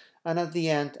detail. And at the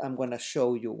end, I'm going to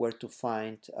show you where to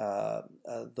find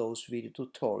those video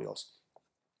tutorials.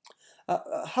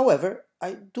 However,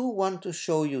 I do want to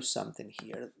show you something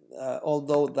here.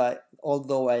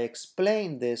 Although I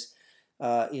explained this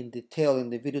in detail in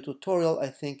the video tutorial, I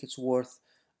think it's worth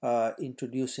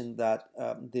introducing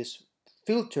this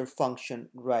filter function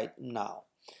right now.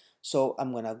 So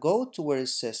I'm going to go to where it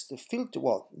says the filter.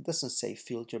 Well, it doesn't say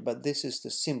filter, but this is the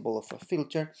symbol of a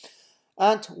filter.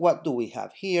 And what do we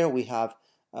have here? We have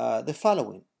the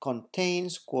following: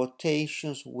 contains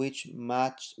quotations which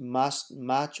must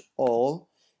match all,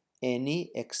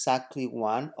 any, exactly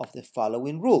one of the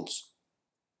following rules.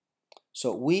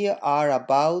 So we are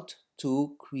about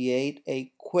to create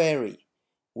a query.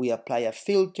 We apply a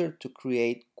filter to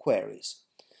create queries.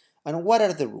 And what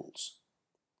are the rules?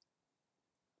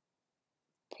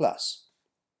 Plus,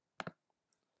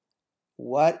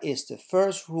 what is the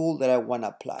first rule that I want to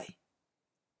apply?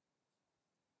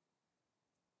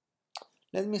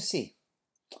 Let me see.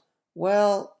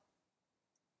 Well,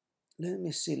 let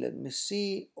me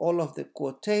see all of the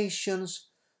quotations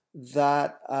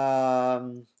that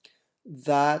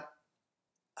that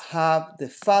have the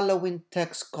following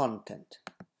text content: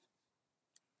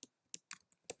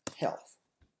 health.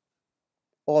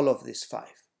 All of these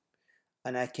five,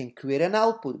 and I can create an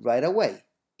output right away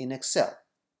in Excel.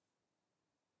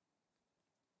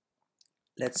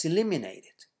 Let's eliminate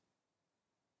it.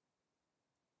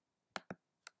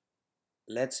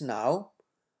 let's now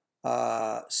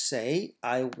say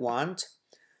I want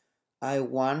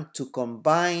to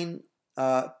combine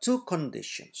two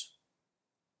conditions.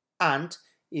 And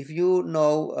if you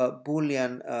know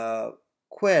Boolean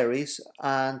queries,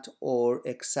 and or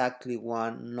exactly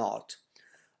one not.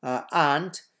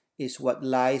 And is what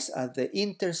lies at the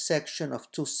intersection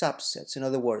of two subsets. In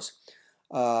other words,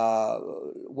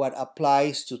 what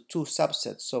applies to two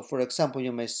subsets. So for example,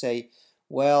 you may say,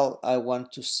 well, I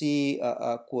want to see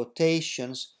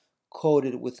quotations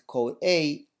coded with code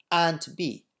A and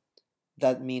B.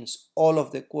 That means all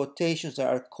of the quotations that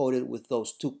are coded with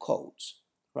those two codes,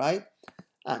 right?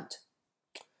 And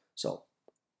so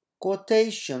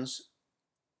quotations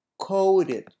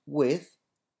coded with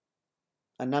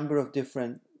a number of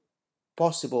different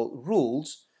possible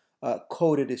rules.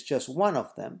 Coded is just one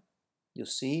of them. You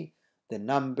see, the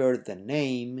number, the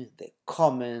name, the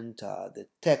comment, the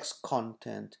text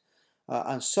content,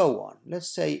 and so on. Let's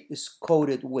say it's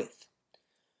coded with.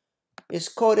 It's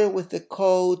coded with the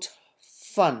code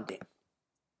funding,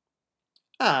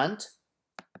 and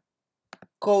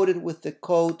coded with the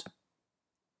code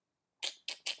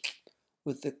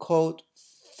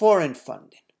foreign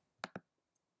funding.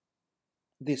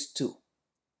 These two.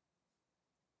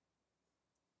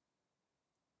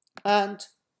 And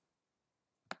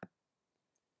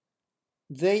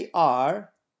they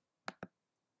are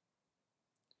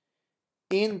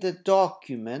in the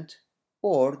document,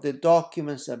 or the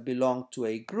documents that belong to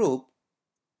a group,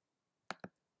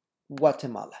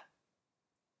 Guatemala,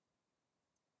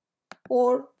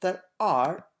 or that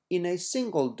are in a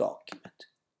single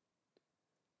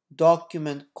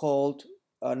document called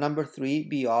number 3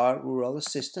 BR Rural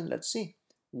Assistant. Let's see,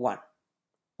 one,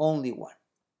 only one.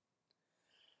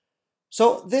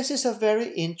 So this is a very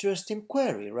interesting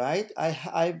query, right?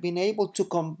 I've been able to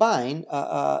combine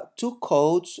two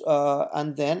codes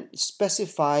and then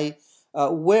specify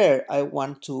where I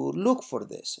want to look for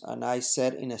this. And I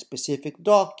said in a specific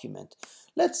document.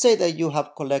 Let's say that you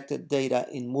have collected data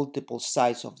in multiple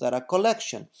sites of data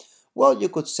collection. Well, you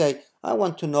could say, I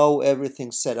want to know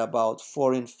everything said about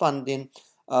foreign funding,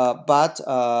 but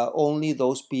only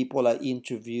those people are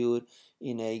interviewed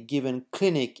in a given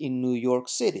clinic in New York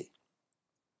City.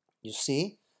 You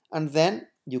see? And then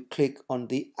you click on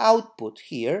the output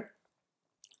here,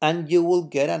 and you will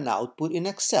get an output in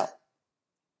Excel.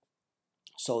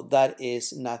 So that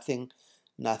is nothing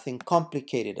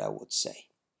complicated, I would say.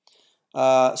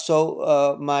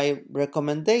 My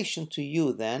recommendation to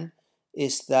you then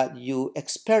is that you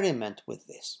experiment with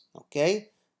this, okay?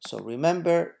 So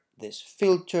remember this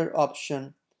filter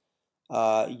option.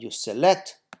 You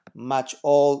select match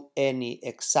all, any,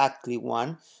 exactly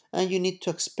one, and you need to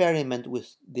experiment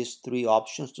with these three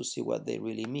options to see what they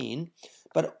really mean,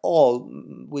 but all,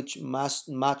 which must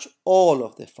match all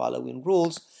of the following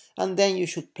rules. And then you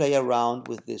should play around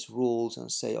with these rules and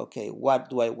say, okay, what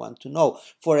do I want to know?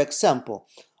 For example,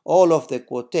 all of the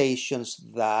quotations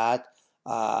that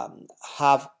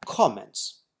have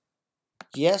comments,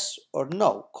 yes or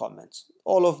no comments.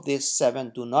 All of these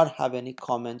 7 do not have any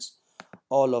comments.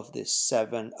 All of these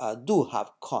 7 do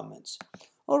have comments.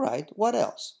 All right, what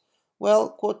else? Well,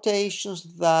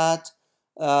 quotations that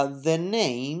the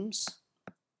names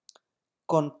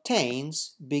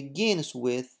contains, begins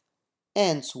with,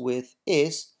 ends with,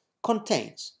 is,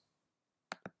 contains.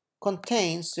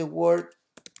 Contains the word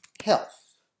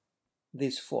health,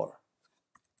 these 4.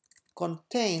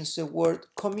 Contains the word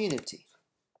community,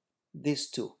 these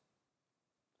 2.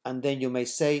 And then you may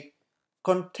say,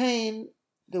 contain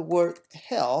the word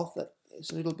health, that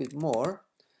is a little bit more,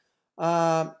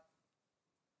 and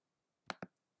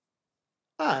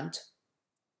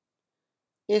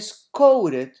is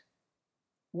coded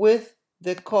with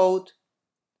the code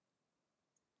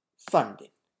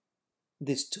funding,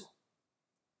 these 2.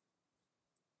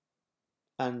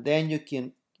 And then you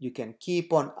can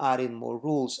keep on adding more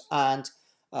rules, and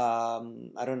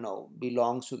I don't know,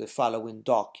 belongs to the following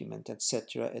document,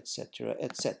 etc., etc.,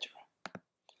 etc.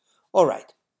 All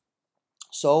right,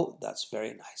 so that's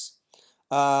very nice.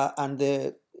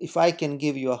 If I can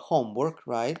give you a homework,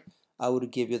 right, I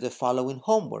would give you the following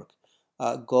homework.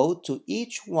 Go to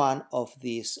each one of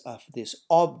these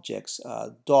objects,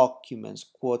 documents,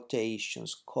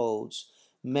 quotations, codes,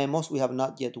 memos. We have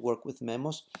not yet worked with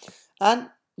memos. And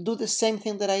do the same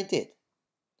thing that I did.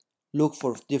 Look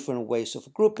for different ways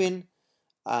of grouping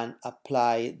and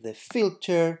apply the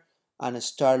filter and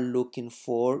start looking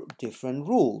for different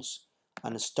rules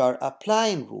and start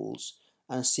applying rules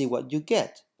and see what you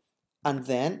get. And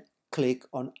then click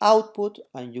on output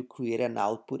and you create an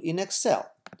output in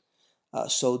Excel.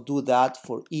 So do that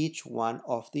for each one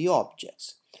of the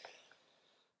objects.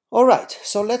 All right,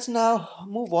 so let's now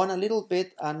move on a little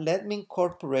bit and let me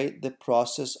incorporate the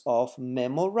process of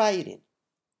memo writing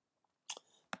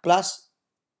plus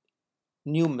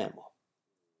new memo.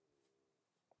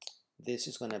 This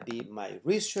is going to be my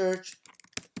research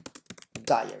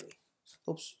diary.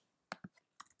 Oops,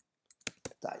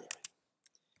 diary.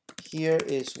 Here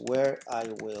is where I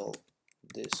will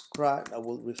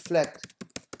reflect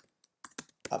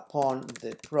upon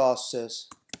the process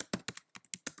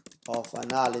of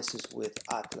analysis with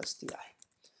ATLAS.ti.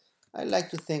 I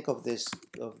like to think of these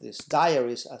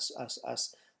diaries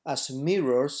as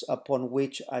mirrors upon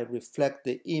which I reflect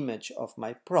the image of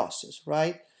my process,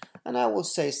 right? And I will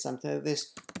say something like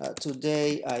this.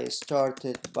 Today I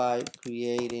started by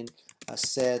creating a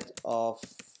set of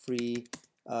free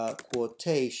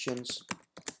quotations,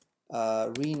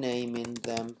 renaming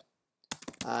them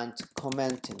and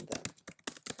commenting them.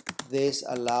 This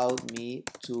allowed me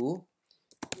to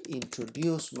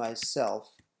introduce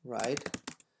myself, right,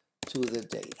 to the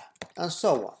data, and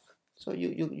so on. So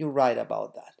you write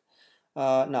about that.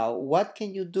 Now, what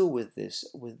can you do with these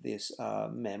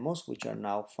memos, which are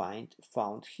now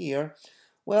found here?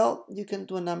 Well, you can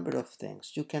do a number of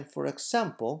things. You can, for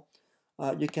example,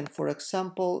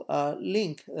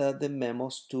 link the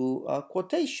memos to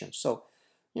quotations. So,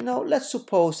 let's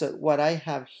suppose that what I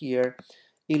have here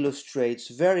illustrates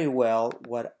very well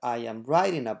what I am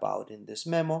writing about in this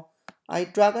memo. I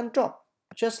drag and drop,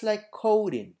 just like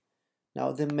coding.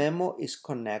 Now the memo is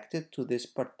connected to this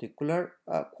particular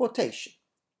quotation.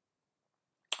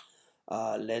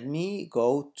 Let me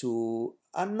go to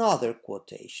another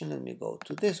quotation. Let me go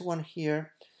to this one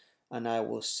here, and I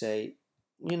will say,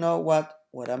 you know what?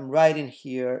 What I'm writing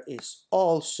here is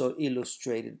also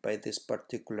illustrated by this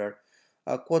particular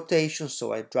quotation,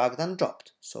 so I dragged and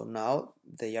dropped. So now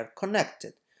they are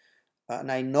connected.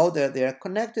 And I know that they are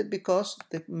connected because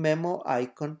the memo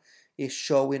icon is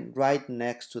showing right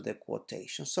next to the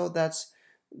quotation. So that's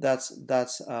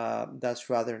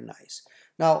rather nice.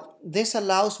 Now this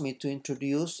allows me to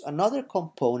introduce another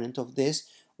component of this,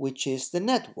 which is the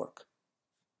network.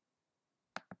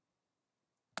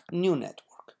 New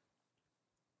network.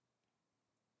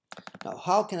 Now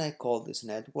how can I call this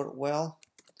network? Well,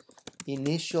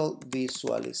 initial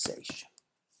visualization.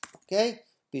 Okay,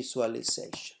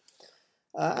 visualization.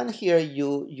 And here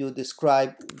you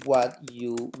describe what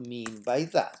you mean by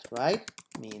that, right?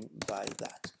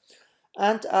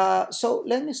 And so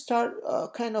let me start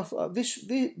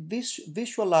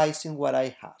visualizing what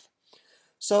I have.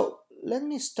 So let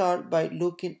me start by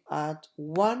looking at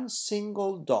one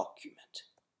single document.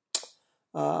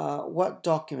 What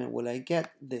document will I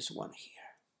get? This one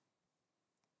here.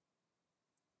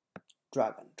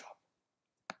 Drag and drop.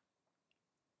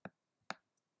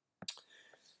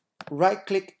 Right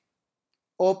click,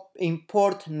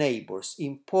 import neighbors.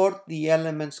 Import the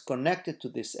elements connected to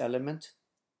this element.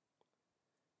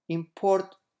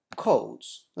 Import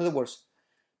codes. In other words,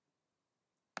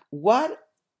 what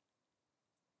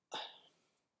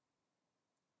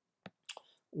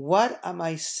am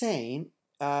I saying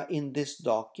in this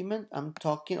document? I'm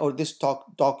talking, or this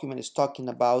document is talking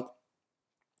about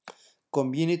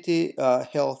community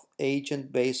health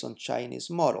agent based on Chinese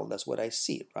model. That's what I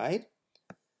see, right?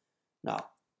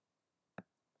 Now,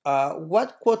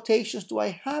 what quotations do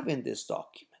I have in this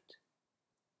document?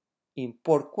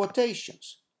 Import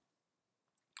quotations.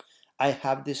 I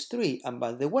have these three, and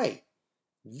by the way,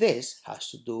 this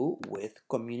has to do with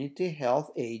community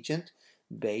health agent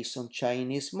based on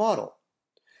Chinese model.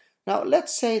 Now,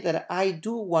 let's say that I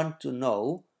do want to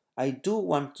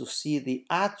see the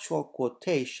actual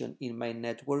quotation in my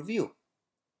network view.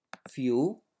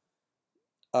 View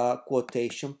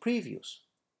quotation previews.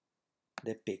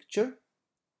 The picture,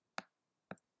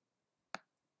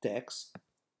 text,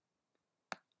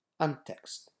 and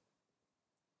text.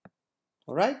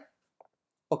 All right?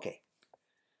 Okay.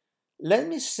 Let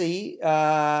me see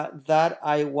that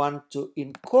I want to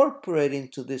incorporate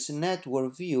into this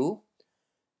network view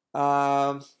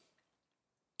a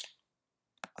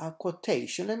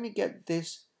quotation. Let me get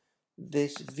this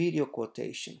video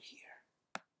quotation here.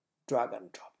 Drag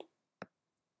and drop.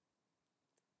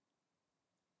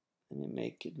 Let me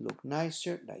make it look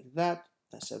nicer like that.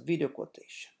 That's a video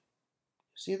quotation.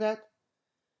 See that?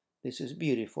 This is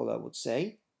beautiful, I would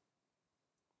say.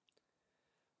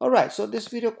 All right, so this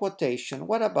video quotation,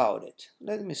 what about it?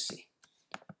 Let me see.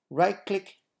 Right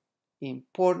click,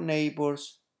 import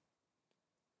neighbors.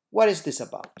 What is this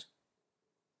about?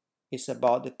 It's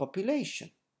about the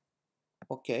population.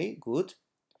 Okay, good.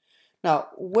 Now,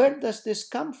 where does this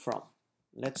come from?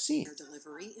 Let's see.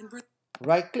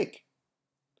 Right click,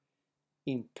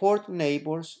 import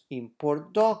neighbors,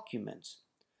 import documents.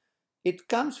 It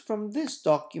comes from this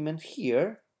document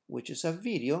here, which is a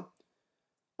video.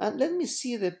 And let me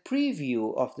see the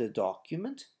preview of the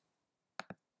document.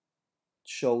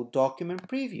 Show document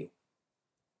preview.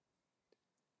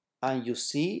 And you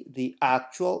see the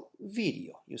actual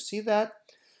video. You see that?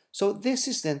 So this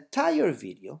is the entire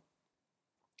video,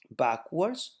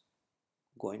 backwards,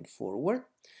 going forward.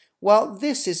 Well,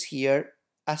 this is here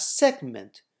a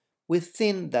segment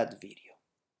within that video.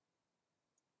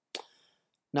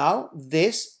 Now,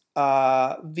 this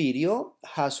video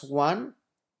has one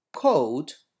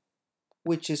code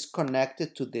which is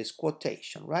connected to this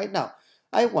quotation. Right now,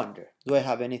 I wonder, do I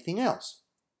have anything else?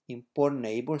 Import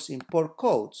neighbors, import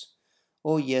codes.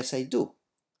 Oh, yes, I do.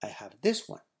 I have this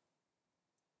one.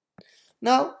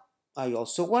 Now, I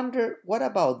also wonder, what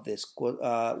about this code?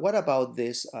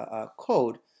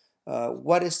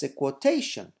 What is the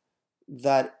quotation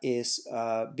that is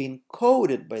being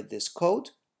coded by this code?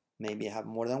 Maybe I have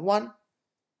more than one.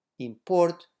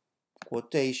 Import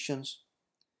quotations.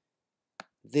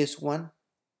 This one,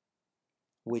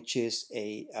 which is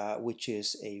a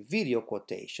video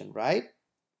quotation, right?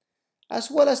 As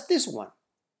well as this one,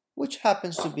 which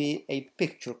happens to be a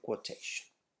picture quotation.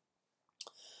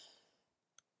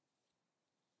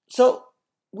 So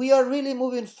we are really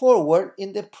moving forward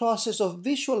in the process of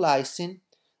visualizing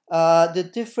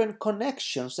the different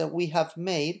connections that we have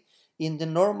made in the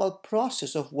normal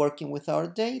process of working with our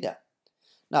data.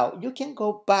 Now, you can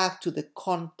go back to the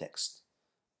context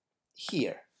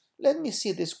here. Let me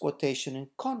see this quotation in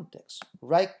context.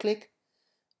 Right-click,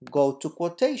 go to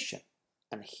quotation,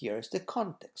 and here's the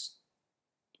context,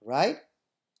 right?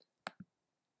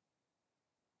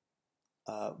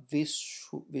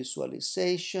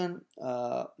 Visualization.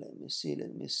 Let me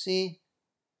see.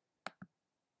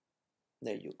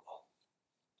 There you go.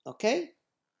 Okay.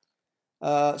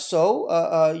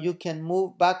 So you can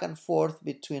move back and forth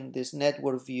between this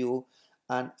network view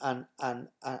and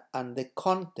the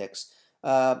context.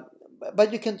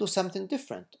 But you can do something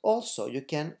different. Also, you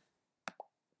can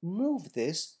move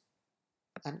this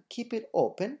and keep it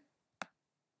open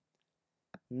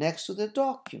next to the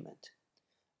document.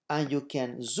 And you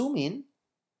can zoom in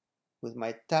with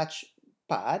my touch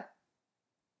pad,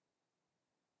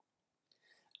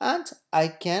 and I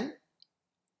can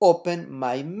open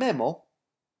my memo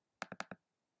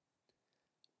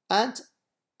and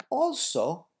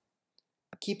also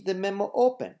keep the memo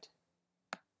opened.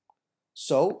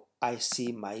 So I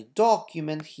see my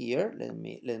document here. Let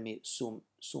me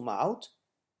zoom out.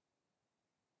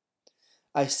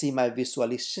 I see my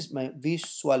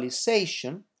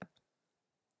visualization,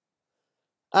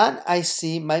 and I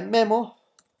see my memo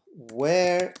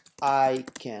where I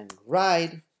can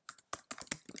write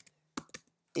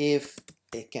if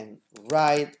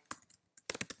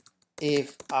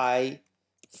I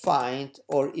find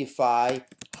or if I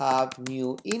have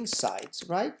new insights,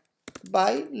 right?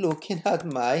 By looking at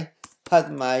my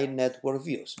network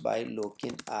views, by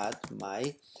looking at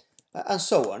my and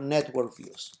so on, network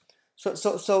views.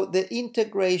 So the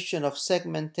integration of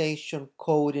segmentation,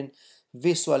 coding,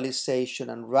 visualization,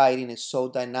 and writing is so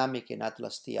dynamic in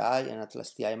ATLAS.ti and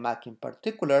ATLAS.ti Mac in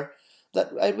particular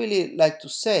that I really like to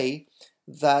say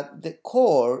that the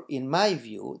core, in my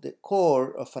view, the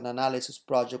core of an analysis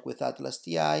project with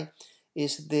ATLAS.ti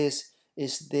is this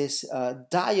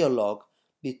dialogue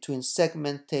between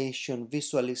segmentation,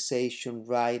 visualization,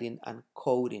 writing, and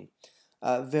coding.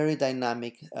 Very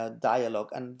dynamic dialogue,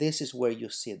 and this is where you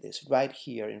see this right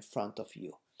here in front of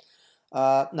you.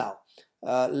 Now,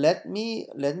 let me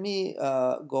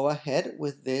go ahead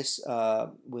with this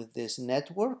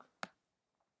network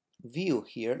view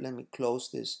here. Let me close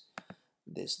this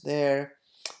there,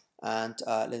 and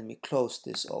let me close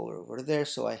this over there.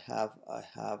 So I have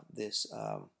this.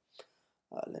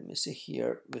 Let me see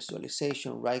here,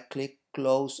 visualization. Right click,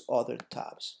 close other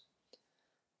tabs.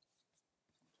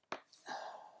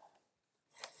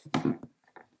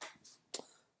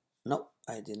 No,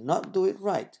 I did not do it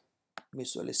right.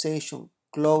 Visualization,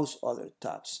 close other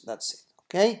tabs. That's it.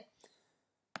 Okay.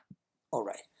 All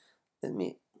right. Let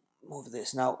me move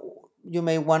this. Now you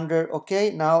may wonder,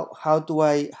 okay, now how do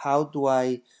I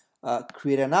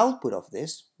create an output of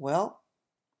this? Well,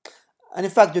 and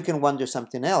in fact, you can wonder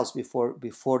something else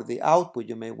before the output.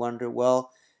 You may wonder,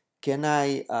 well, can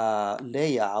I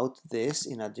lay out this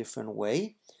in a different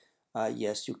way?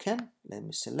 Yes, you can. Let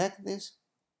me select this.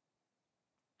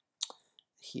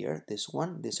 Here, this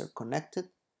one, these are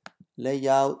connected.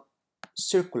 Layout,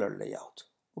 circular layout.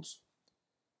 Oops.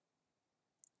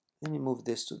 Let me move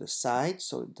this to the side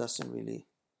so it doesn't really,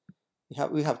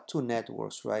 we have two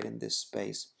networks right in this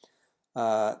space.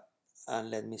 And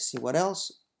let me see what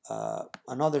else.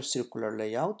 Another circular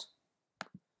layout.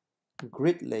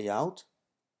 grid layout,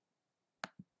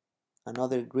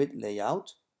 another grid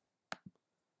layout,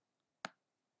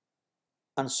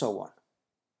 and so on,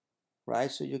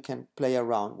 right? So you can play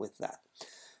around with that.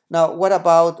 Now, what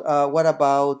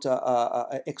about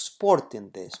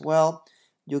exporting this? Well,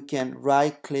 you can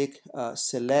right-click,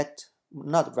 select,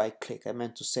 not right-click, I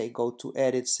meant to say go to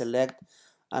Edit, Select,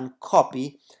 and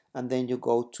Copy, and then you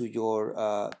go to your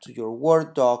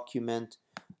Word document,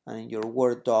 and in your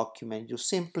Word document you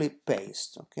simply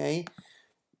paste, okay?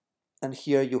 And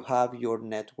here you have your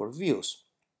network views.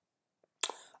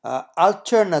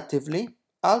 Alternatively,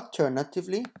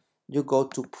 you go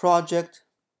to Project,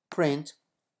 Print,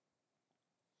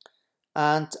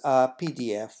 and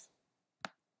PDF,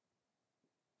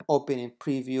 open in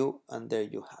preview, and there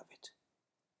you have it.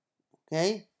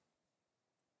 Okay.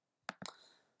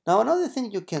 Now another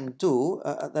thing you can do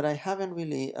that I haven't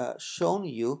really shown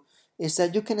you is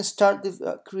that you can start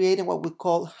creating what we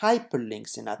call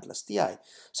hyperlinks in ATLAS.ti.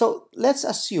 So let's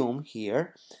assume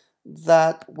here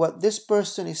that what this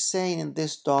person is saying in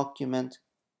this document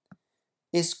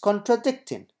is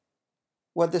contradicting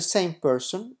what the same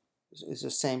person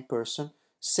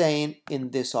saying in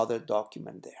this other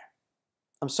document there.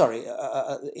 I'm sorry,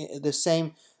 the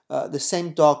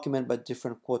same document but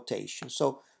different quotations.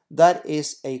 So that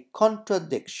is a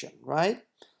contradiction, right?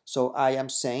 So I am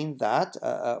saying that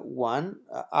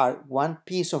one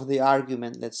piece of the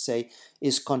argument, let's say,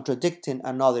 is contradicting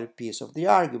another piece of the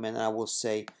argument, and I will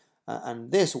say,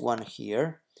 and this one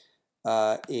here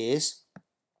is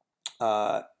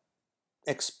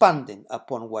expanding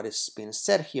upon what is being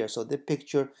said here. So the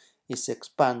picture is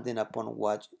expanding upon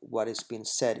what is being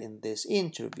said in this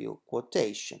interview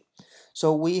quotation.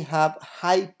 So we have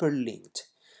hyperlinked.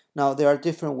 Now there are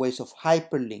different ways of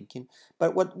hyperlinking,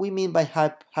 but what we mean by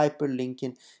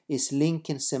hyperlinking is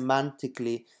linking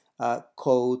semantically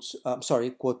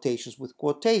quotations with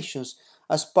quotations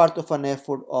as part of an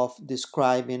effort of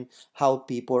describing how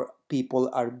people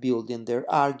are building their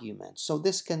arguments. So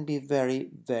this can be very,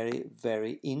 very,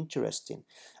 very interesting.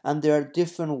 And there are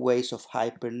different ways of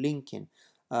hyperlinking.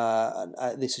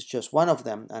 This is just one of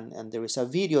them, and there is a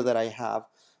video that I have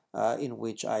in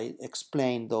which I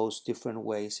explain those different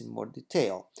ways in more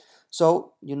detail.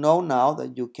 So you know now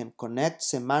that you can connect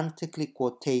semantically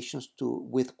quotations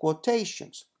with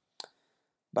quotations.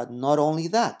 But not only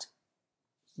that,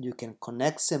 you can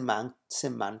connect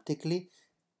semantically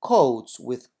codes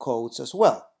with codes as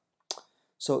well.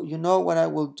 So you know what I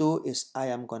will do is I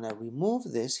am going to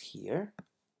remove this here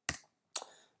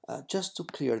just to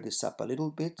clear this up a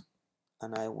little bit,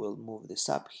 and I will move this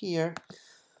up here.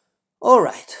 All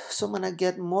right, so I'm going to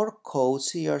get more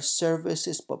codes here,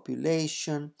 services,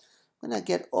 population. I'm going to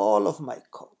get all of my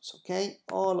codes, okay?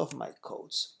 All of my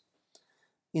codes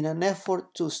in an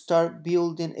effort to start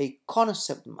building a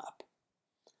concept map.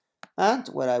 And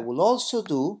what I will also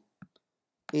do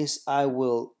is I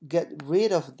will get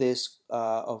rid of this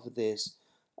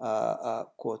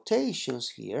quotations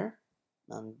here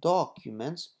and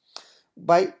documents.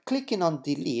 By clicking on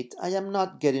delete, I am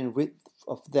not getting rid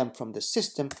of them from the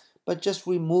system, but just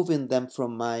removing them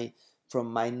from my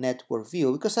network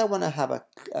view, because I want to have a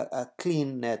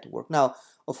clean network. Now,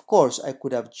 of course, I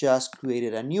could have just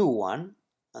created a new one,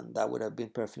 and that would have been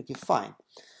perfectly fine.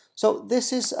 So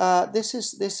this is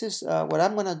what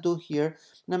I'm going to do here.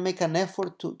 I'm going to make an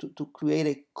effort to create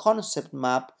a concept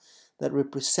map that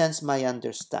represents my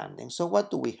understanding. So what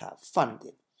do we have?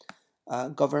 Funding,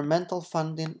 governmental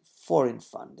funding, foreign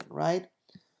funding, right?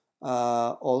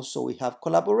 Also, we have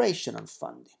collaboration and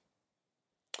funding.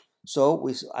 So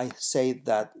I say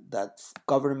that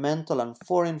governmental and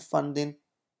foreign funding,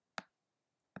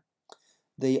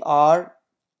 they are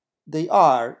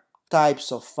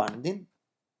types of funding.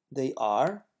 They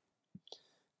are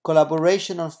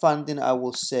collaboration and funding, I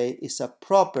will say, is a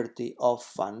property of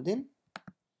funding.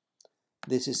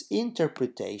 This is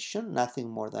interpretation, nothing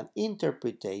more than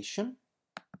interpretation.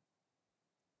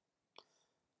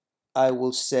 I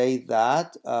will say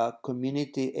that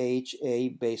community HA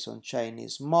based on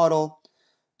Chinese model.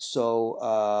 So,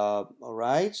 all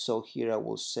right, so here I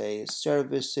will say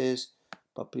services,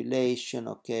 population,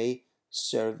 okay,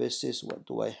 services, what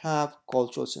do I have?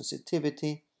 Cultural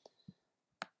sensitivity.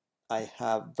 I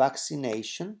have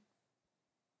vaccination.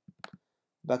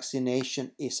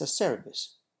 Vaccination is a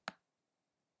service.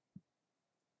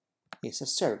 Is a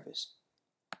service.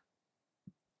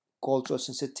 Cultural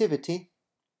sensitivity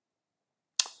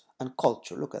and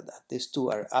culture, look at that. These two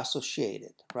are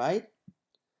associated, right?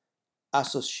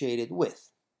 Associated with.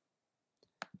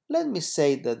 Let me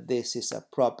say that this is a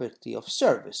property of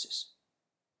services.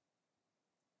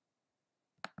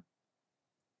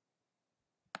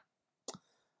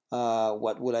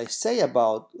 What will I say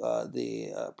about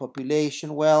the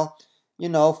population? Well, you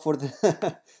know, for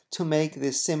the to make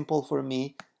this simple for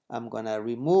me, I'm gonna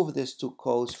remove these two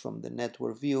codes from the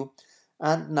network view.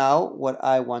 And now what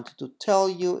I wanted to tell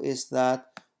you is that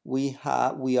we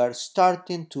are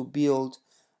starting to build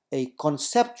a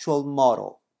conceptual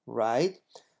model, right?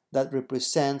 That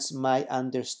represents my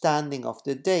understanding of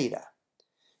the data.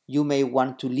 You may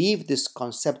want to leave this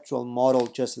conceptual model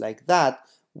just like that,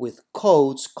 with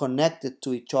codes connected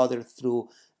to each other through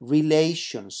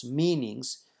relations,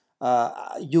 meanings.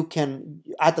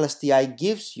 ATLAS.ti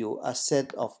gives you a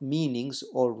set of meanings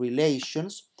or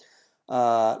relations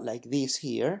like this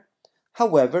here.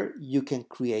 However, you can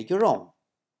create your own.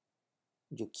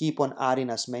 You keep on adding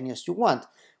as many as you want,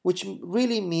 which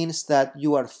really means that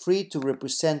you are free to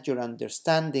represent your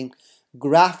understanding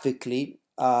graphically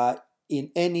in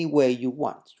any way you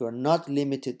want. You're not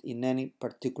limited in any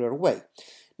particular way.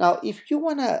 Now, if you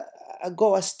want to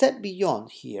go a step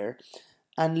beyond here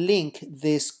and link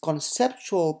this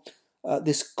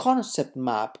this concept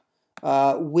map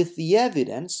with the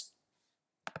evidence,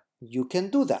 you can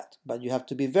do that, but you have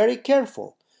to be very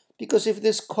careful, because if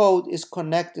this code is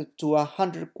connected to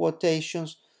 100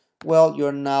 quotations, well,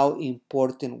 you're now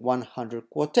importing 100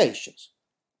 quotations,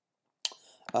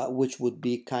 which would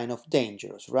be kind of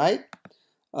dangerous, right?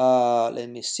 Let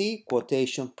me see,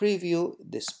 quotation preview,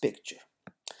 this picture.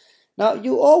 Now,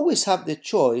 you always have the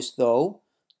choice, though,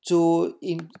 to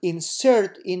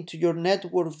insert into your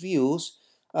network views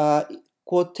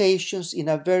quotations in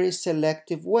a very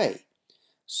selective way.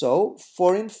 So,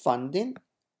 foreign funding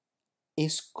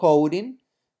is coding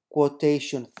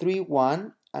quotation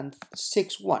 3.1 and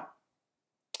 6.1.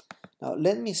 Now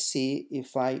let me see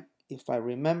if I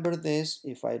remember this.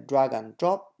 If I drag and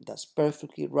drop, that's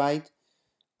perfectly right.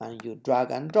 And you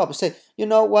drag and drop. Say, you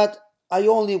know what? I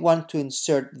only want to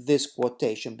insert this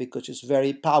quotation because it's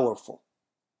very powerful.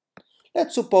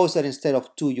 Let's suppose that instead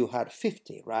of 2 you had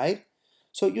 50, right?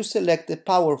 So you select the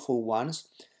powerful ones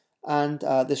and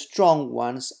the strong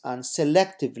ones and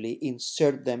selectively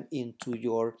insert them into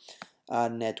your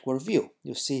network view.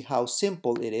 You see how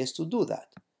simple it is to do that.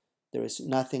 There is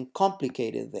nothing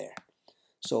complicated there.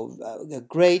 So a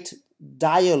great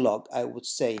dialogue, I would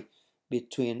say,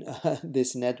 between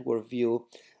this network view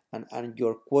and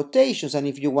your quotations. And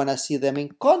if you want to see them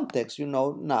in context, you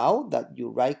know now that you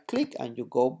right click and you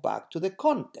go back to the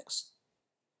context.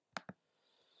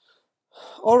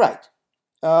 All right.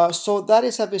 So that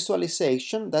is a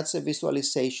visualization. That's a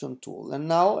visualization tool. And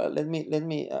now let me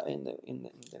in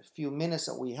the few minutes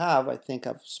that we have, I think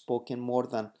I've spoken more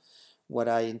than what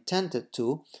I intended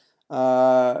to.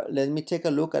 Let me take a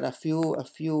look at a few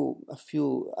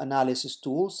analysis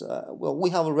tools. Well, we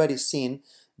have already seen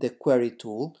the query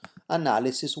tool,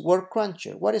 analysis, word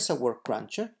cruncher. What is a word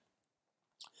cruncher?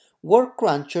 Word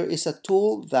cruncher is a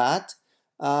tool that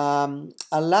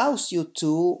allows you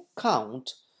to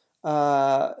count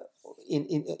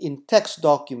in text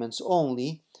documents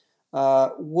only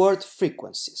word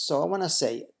frequencies. So I want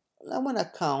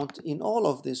to count in all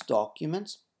of these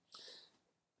documents,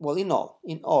 well, in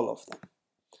all of them,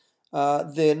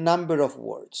 the number of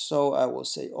words. So I will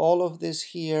say all of this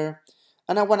here,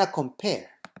 and I want to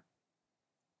compare.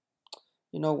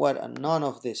 You know what? And none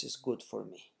of this is good for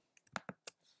me.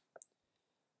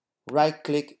 Right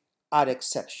click, add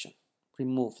exception,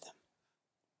 remove them.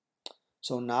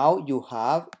 So now you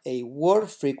have a word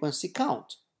frequency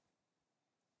count.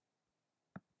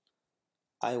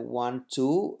 I want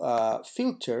to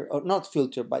filter, or not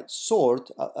filter, but sort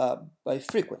by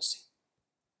frequency.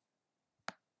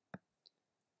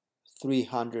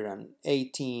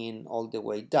 318 all the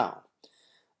way down.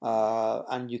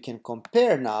 And you can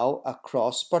compare now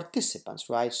across participants,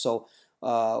 right? So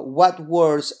what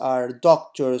words are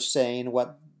doctors saying,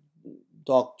 what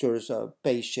doctors,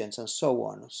 patients, and so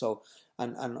on. So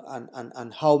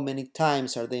and how many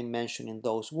times are they mentioning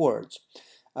those words?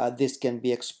 This can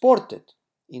be exported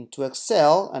into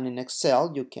Excel, and in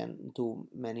Excel you can do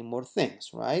many more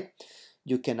things, right?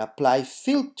 You can apply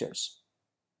filters.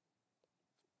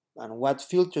 And what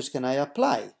filters can I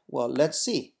apply? Well, let's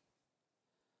see.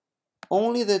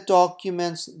 Only the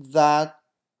documents that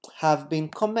have been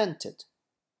commented,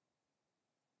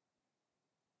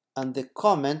 and the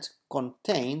comment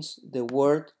contains the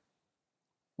word,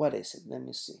 what is it? Let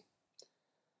me see.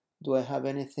 Do I have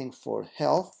anything for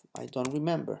health? I don't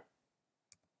remember.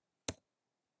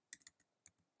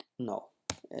 No,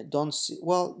 I don't see.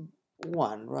 Well,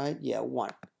 one, right? Yeah,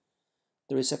 one.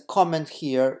 There is a comment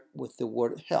here with the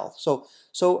word health. So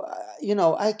you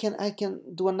know, I can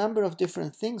do a number of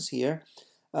different things here,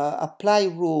 apply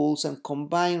rules and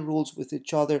combine rules with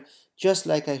each other, just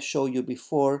like I showed you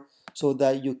before, so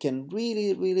that you can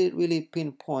really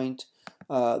pinpoint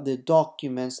the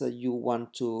documents that you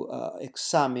want to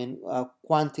examine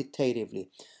quantitatively,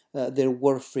 their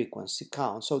word frequency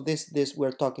count. So this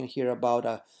we're talking here about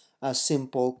a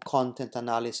simple content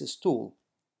analysis tool.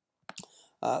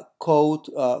 Code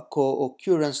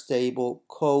co-occurrence table,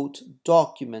 code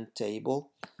document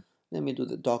table. Let me do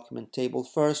the document table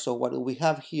first. So what do we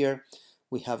have here?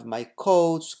 We have my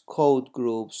codes, code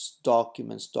groups,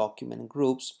 documents, document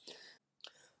groups.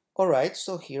 All right,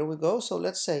 so here we go. So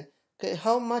let's say, okay,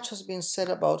 how much has been said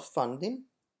about funding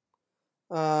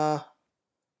uh,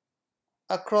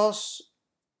 across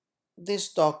these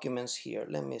documents here?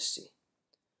 Let me see.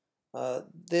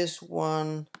 This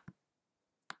one,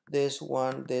 this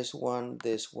one, this one,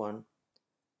 this one,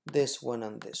 this one,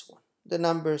 and this one. The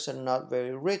numbers are not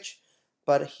very rich,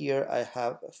 but here I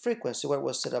have a frequency. What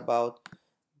was said about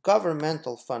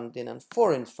governmental funding and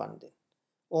foreign funding?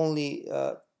 Only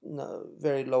no,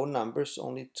 very low numbers,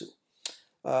 only two.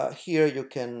 Here you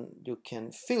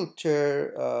can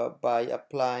filter by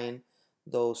applying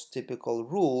those typical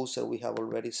rules that we have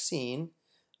already seen.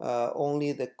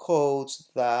 Only the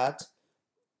codes that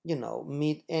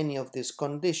meet any of these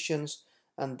conditions,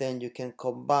 and then you can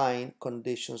combine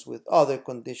conditions with other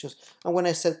conditions. And when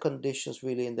I said conditions,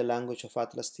 really in the language of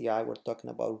ATLAS.ti, we're talking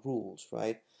about rules,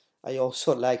 right? I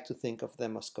also like to think of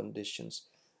them as conditions,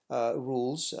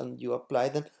 rules, and you apply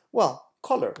them. Well,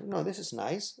 color, this is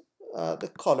nice.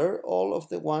 The color, all of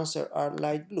the ones that are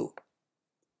light blue,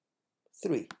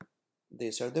 3.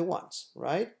 These are the ones,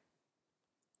 right?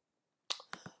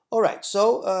 All right,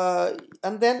 so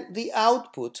and then the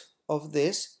output of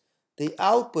this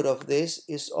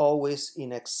is always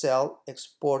in Excel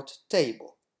export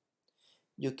table.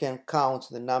 You can count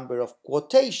the number of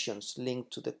quotations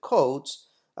linked to the codes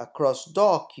across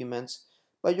documents,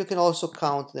 but you can also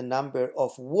count the number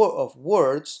of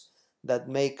words that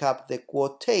make up the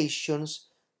quotations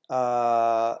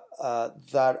that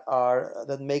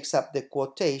makes up the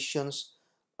quotations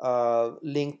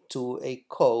linked to a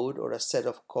code or a set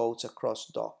of codes across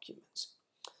documents.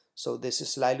 So this is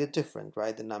slightly different,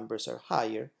 right? The numbers are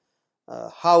higher.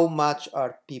 How much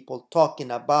are people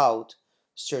talking about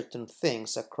certain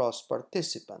things across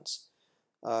participants?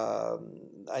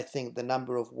 I think the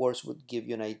number of words would give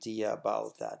you an idea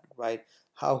about that, right?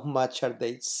 How much are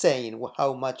they saying?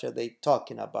 How much are they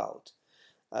talking about?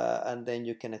 And then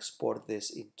you can export this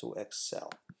into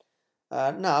Excel.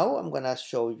 Now I'm going to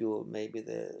show you maybe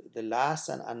the last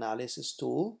analysis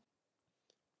tool.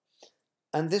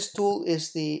 And this tool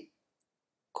is the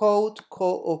code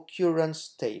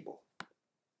co-occurrence table.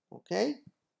 Okay?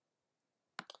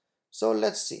 So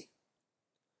let's see.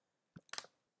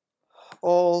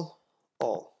 All.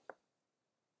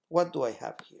 What do I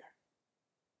have here?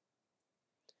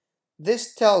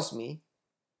 This tells me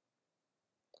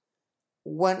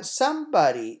when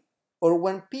somebody or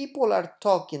when people are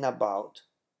talking about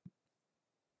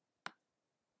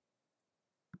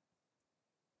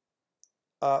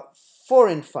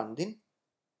foreign funding,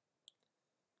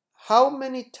 how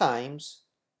many times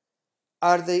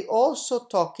are they also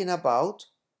talking about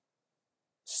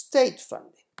state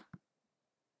funding?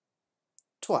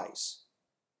 Twice.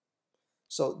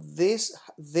 So this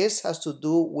has to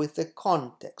do with the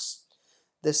context.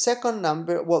 The second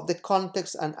number, well, the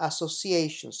context and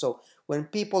association. So when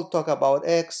people talk about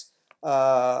X,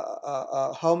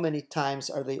 how many times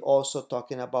are they also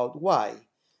talking about Y?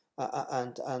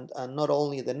 And not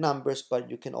only the numbers, but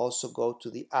you can also go to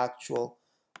the actual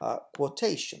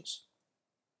quotations.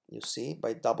 You see,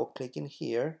 by double-clicking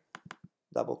here,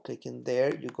 double-clicking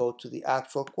there, you go to the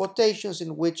actual quotations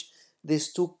in which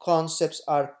these two concepts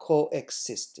are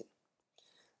coexisting.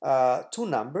 Two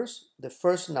numbers. The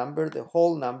first number, the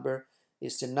whole number,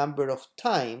 is the number of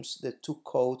times the two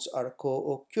codes are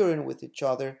co-occurring with each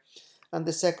other. And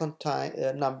the second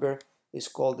number is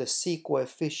called the C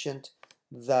coefficient,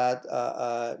 that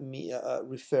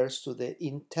refers to the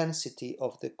intensity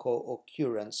of the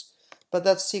co-occurrence. But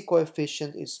that C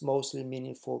coefficient is mostly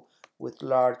meaningful with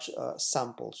large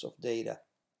samples of data.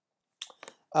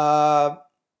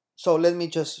 So let me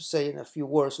just say in a few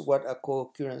words what a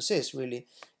co-occurrence is. Really,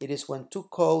 it is when two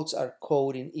codes are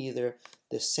coding either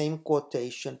the same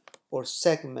quotation or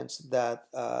segments that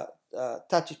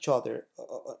touch each other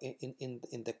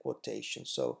in the quotation.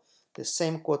 So the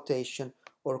same quotation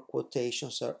or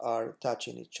quotations are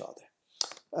touching each other,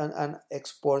 and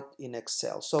export in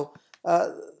Excel. So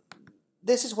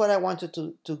this is what I wanted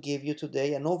to give you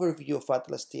today, an overview of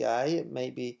ATLAS.ti.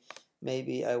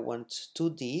 Maybe I went too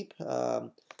deep.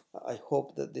 I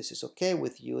hope that this is okay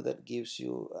with you. That gives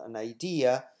you an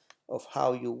idea of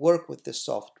how you work with the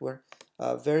software.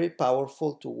 Very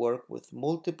powerful to work with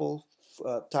multiple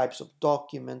types of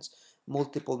documents,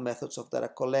 multiple methods of data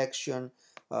collection,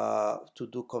 to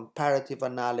do comparative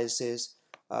analysis.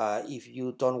 If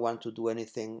you don't want to do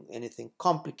anything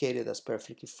complicated, that's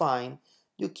perfectly fine.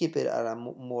 You keep it at a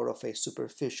more of a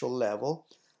superficial level.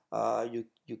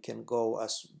 You can go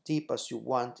as deep as you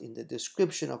want in the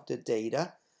description of the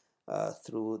data,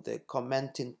 through the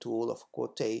commenting tool of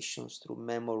quotations, through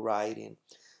memo writing,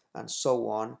 and so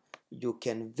on. You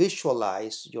can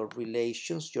visualize your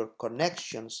relations, your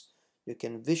connections. You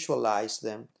can visualize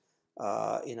them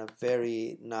in a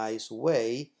very nice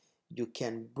way. You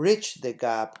can bridge the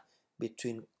gap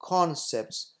between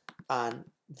concepts and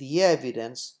the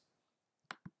evidence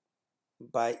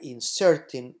by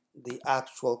inserting the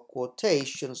actual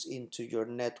quotations into your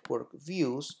network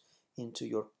views, into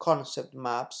your concept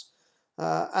maps,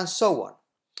 and so on.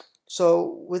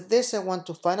 So with this, I want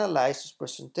to finalize this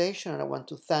presentation, and I want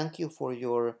to thank you for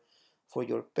your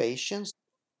patience.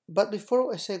 But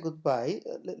before I say goodbye,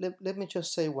 let me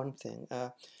just say one thing.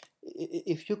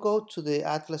 If you go to the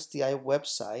ATLAS.ti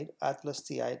website,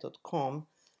 atlas.ti.com,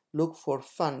 look for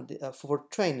for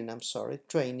training, I'm sorry,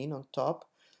 training on top,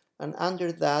 and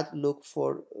under that look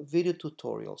for video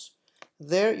tutorials.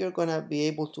 There you're going to be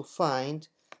able to find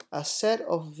a set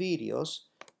of videos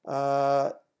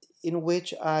uh, in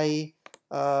which I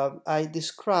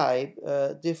describe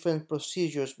different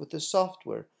procedures with the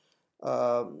software.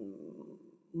 Um,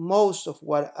 Most of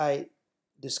what I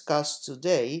discussed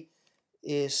today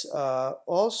is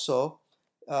also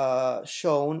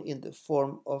shown in the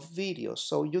form of videos.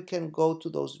 So you can go to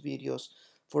those videos,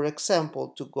 for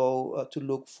example, to go to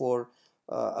look for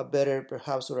a better,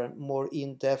 perhaps, or a more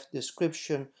in-depth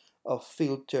description of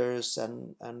filters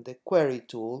and the query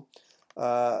tool,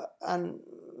 and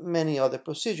many other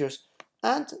procedures.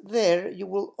 And there you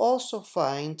will also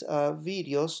find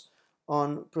videos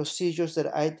on procedures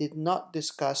that I did not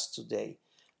discuss today.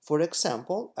 For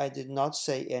example, I did not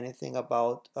say anything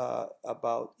about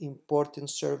importing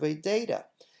survey data.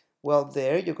 Well,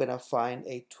 there you're going to find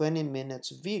a 20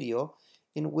 minutes video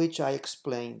in which I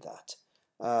explain that.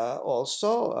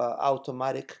 Also,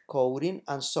 automatic coding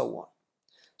and so on.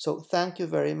 So thank you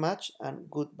very much and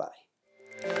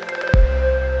goodbye.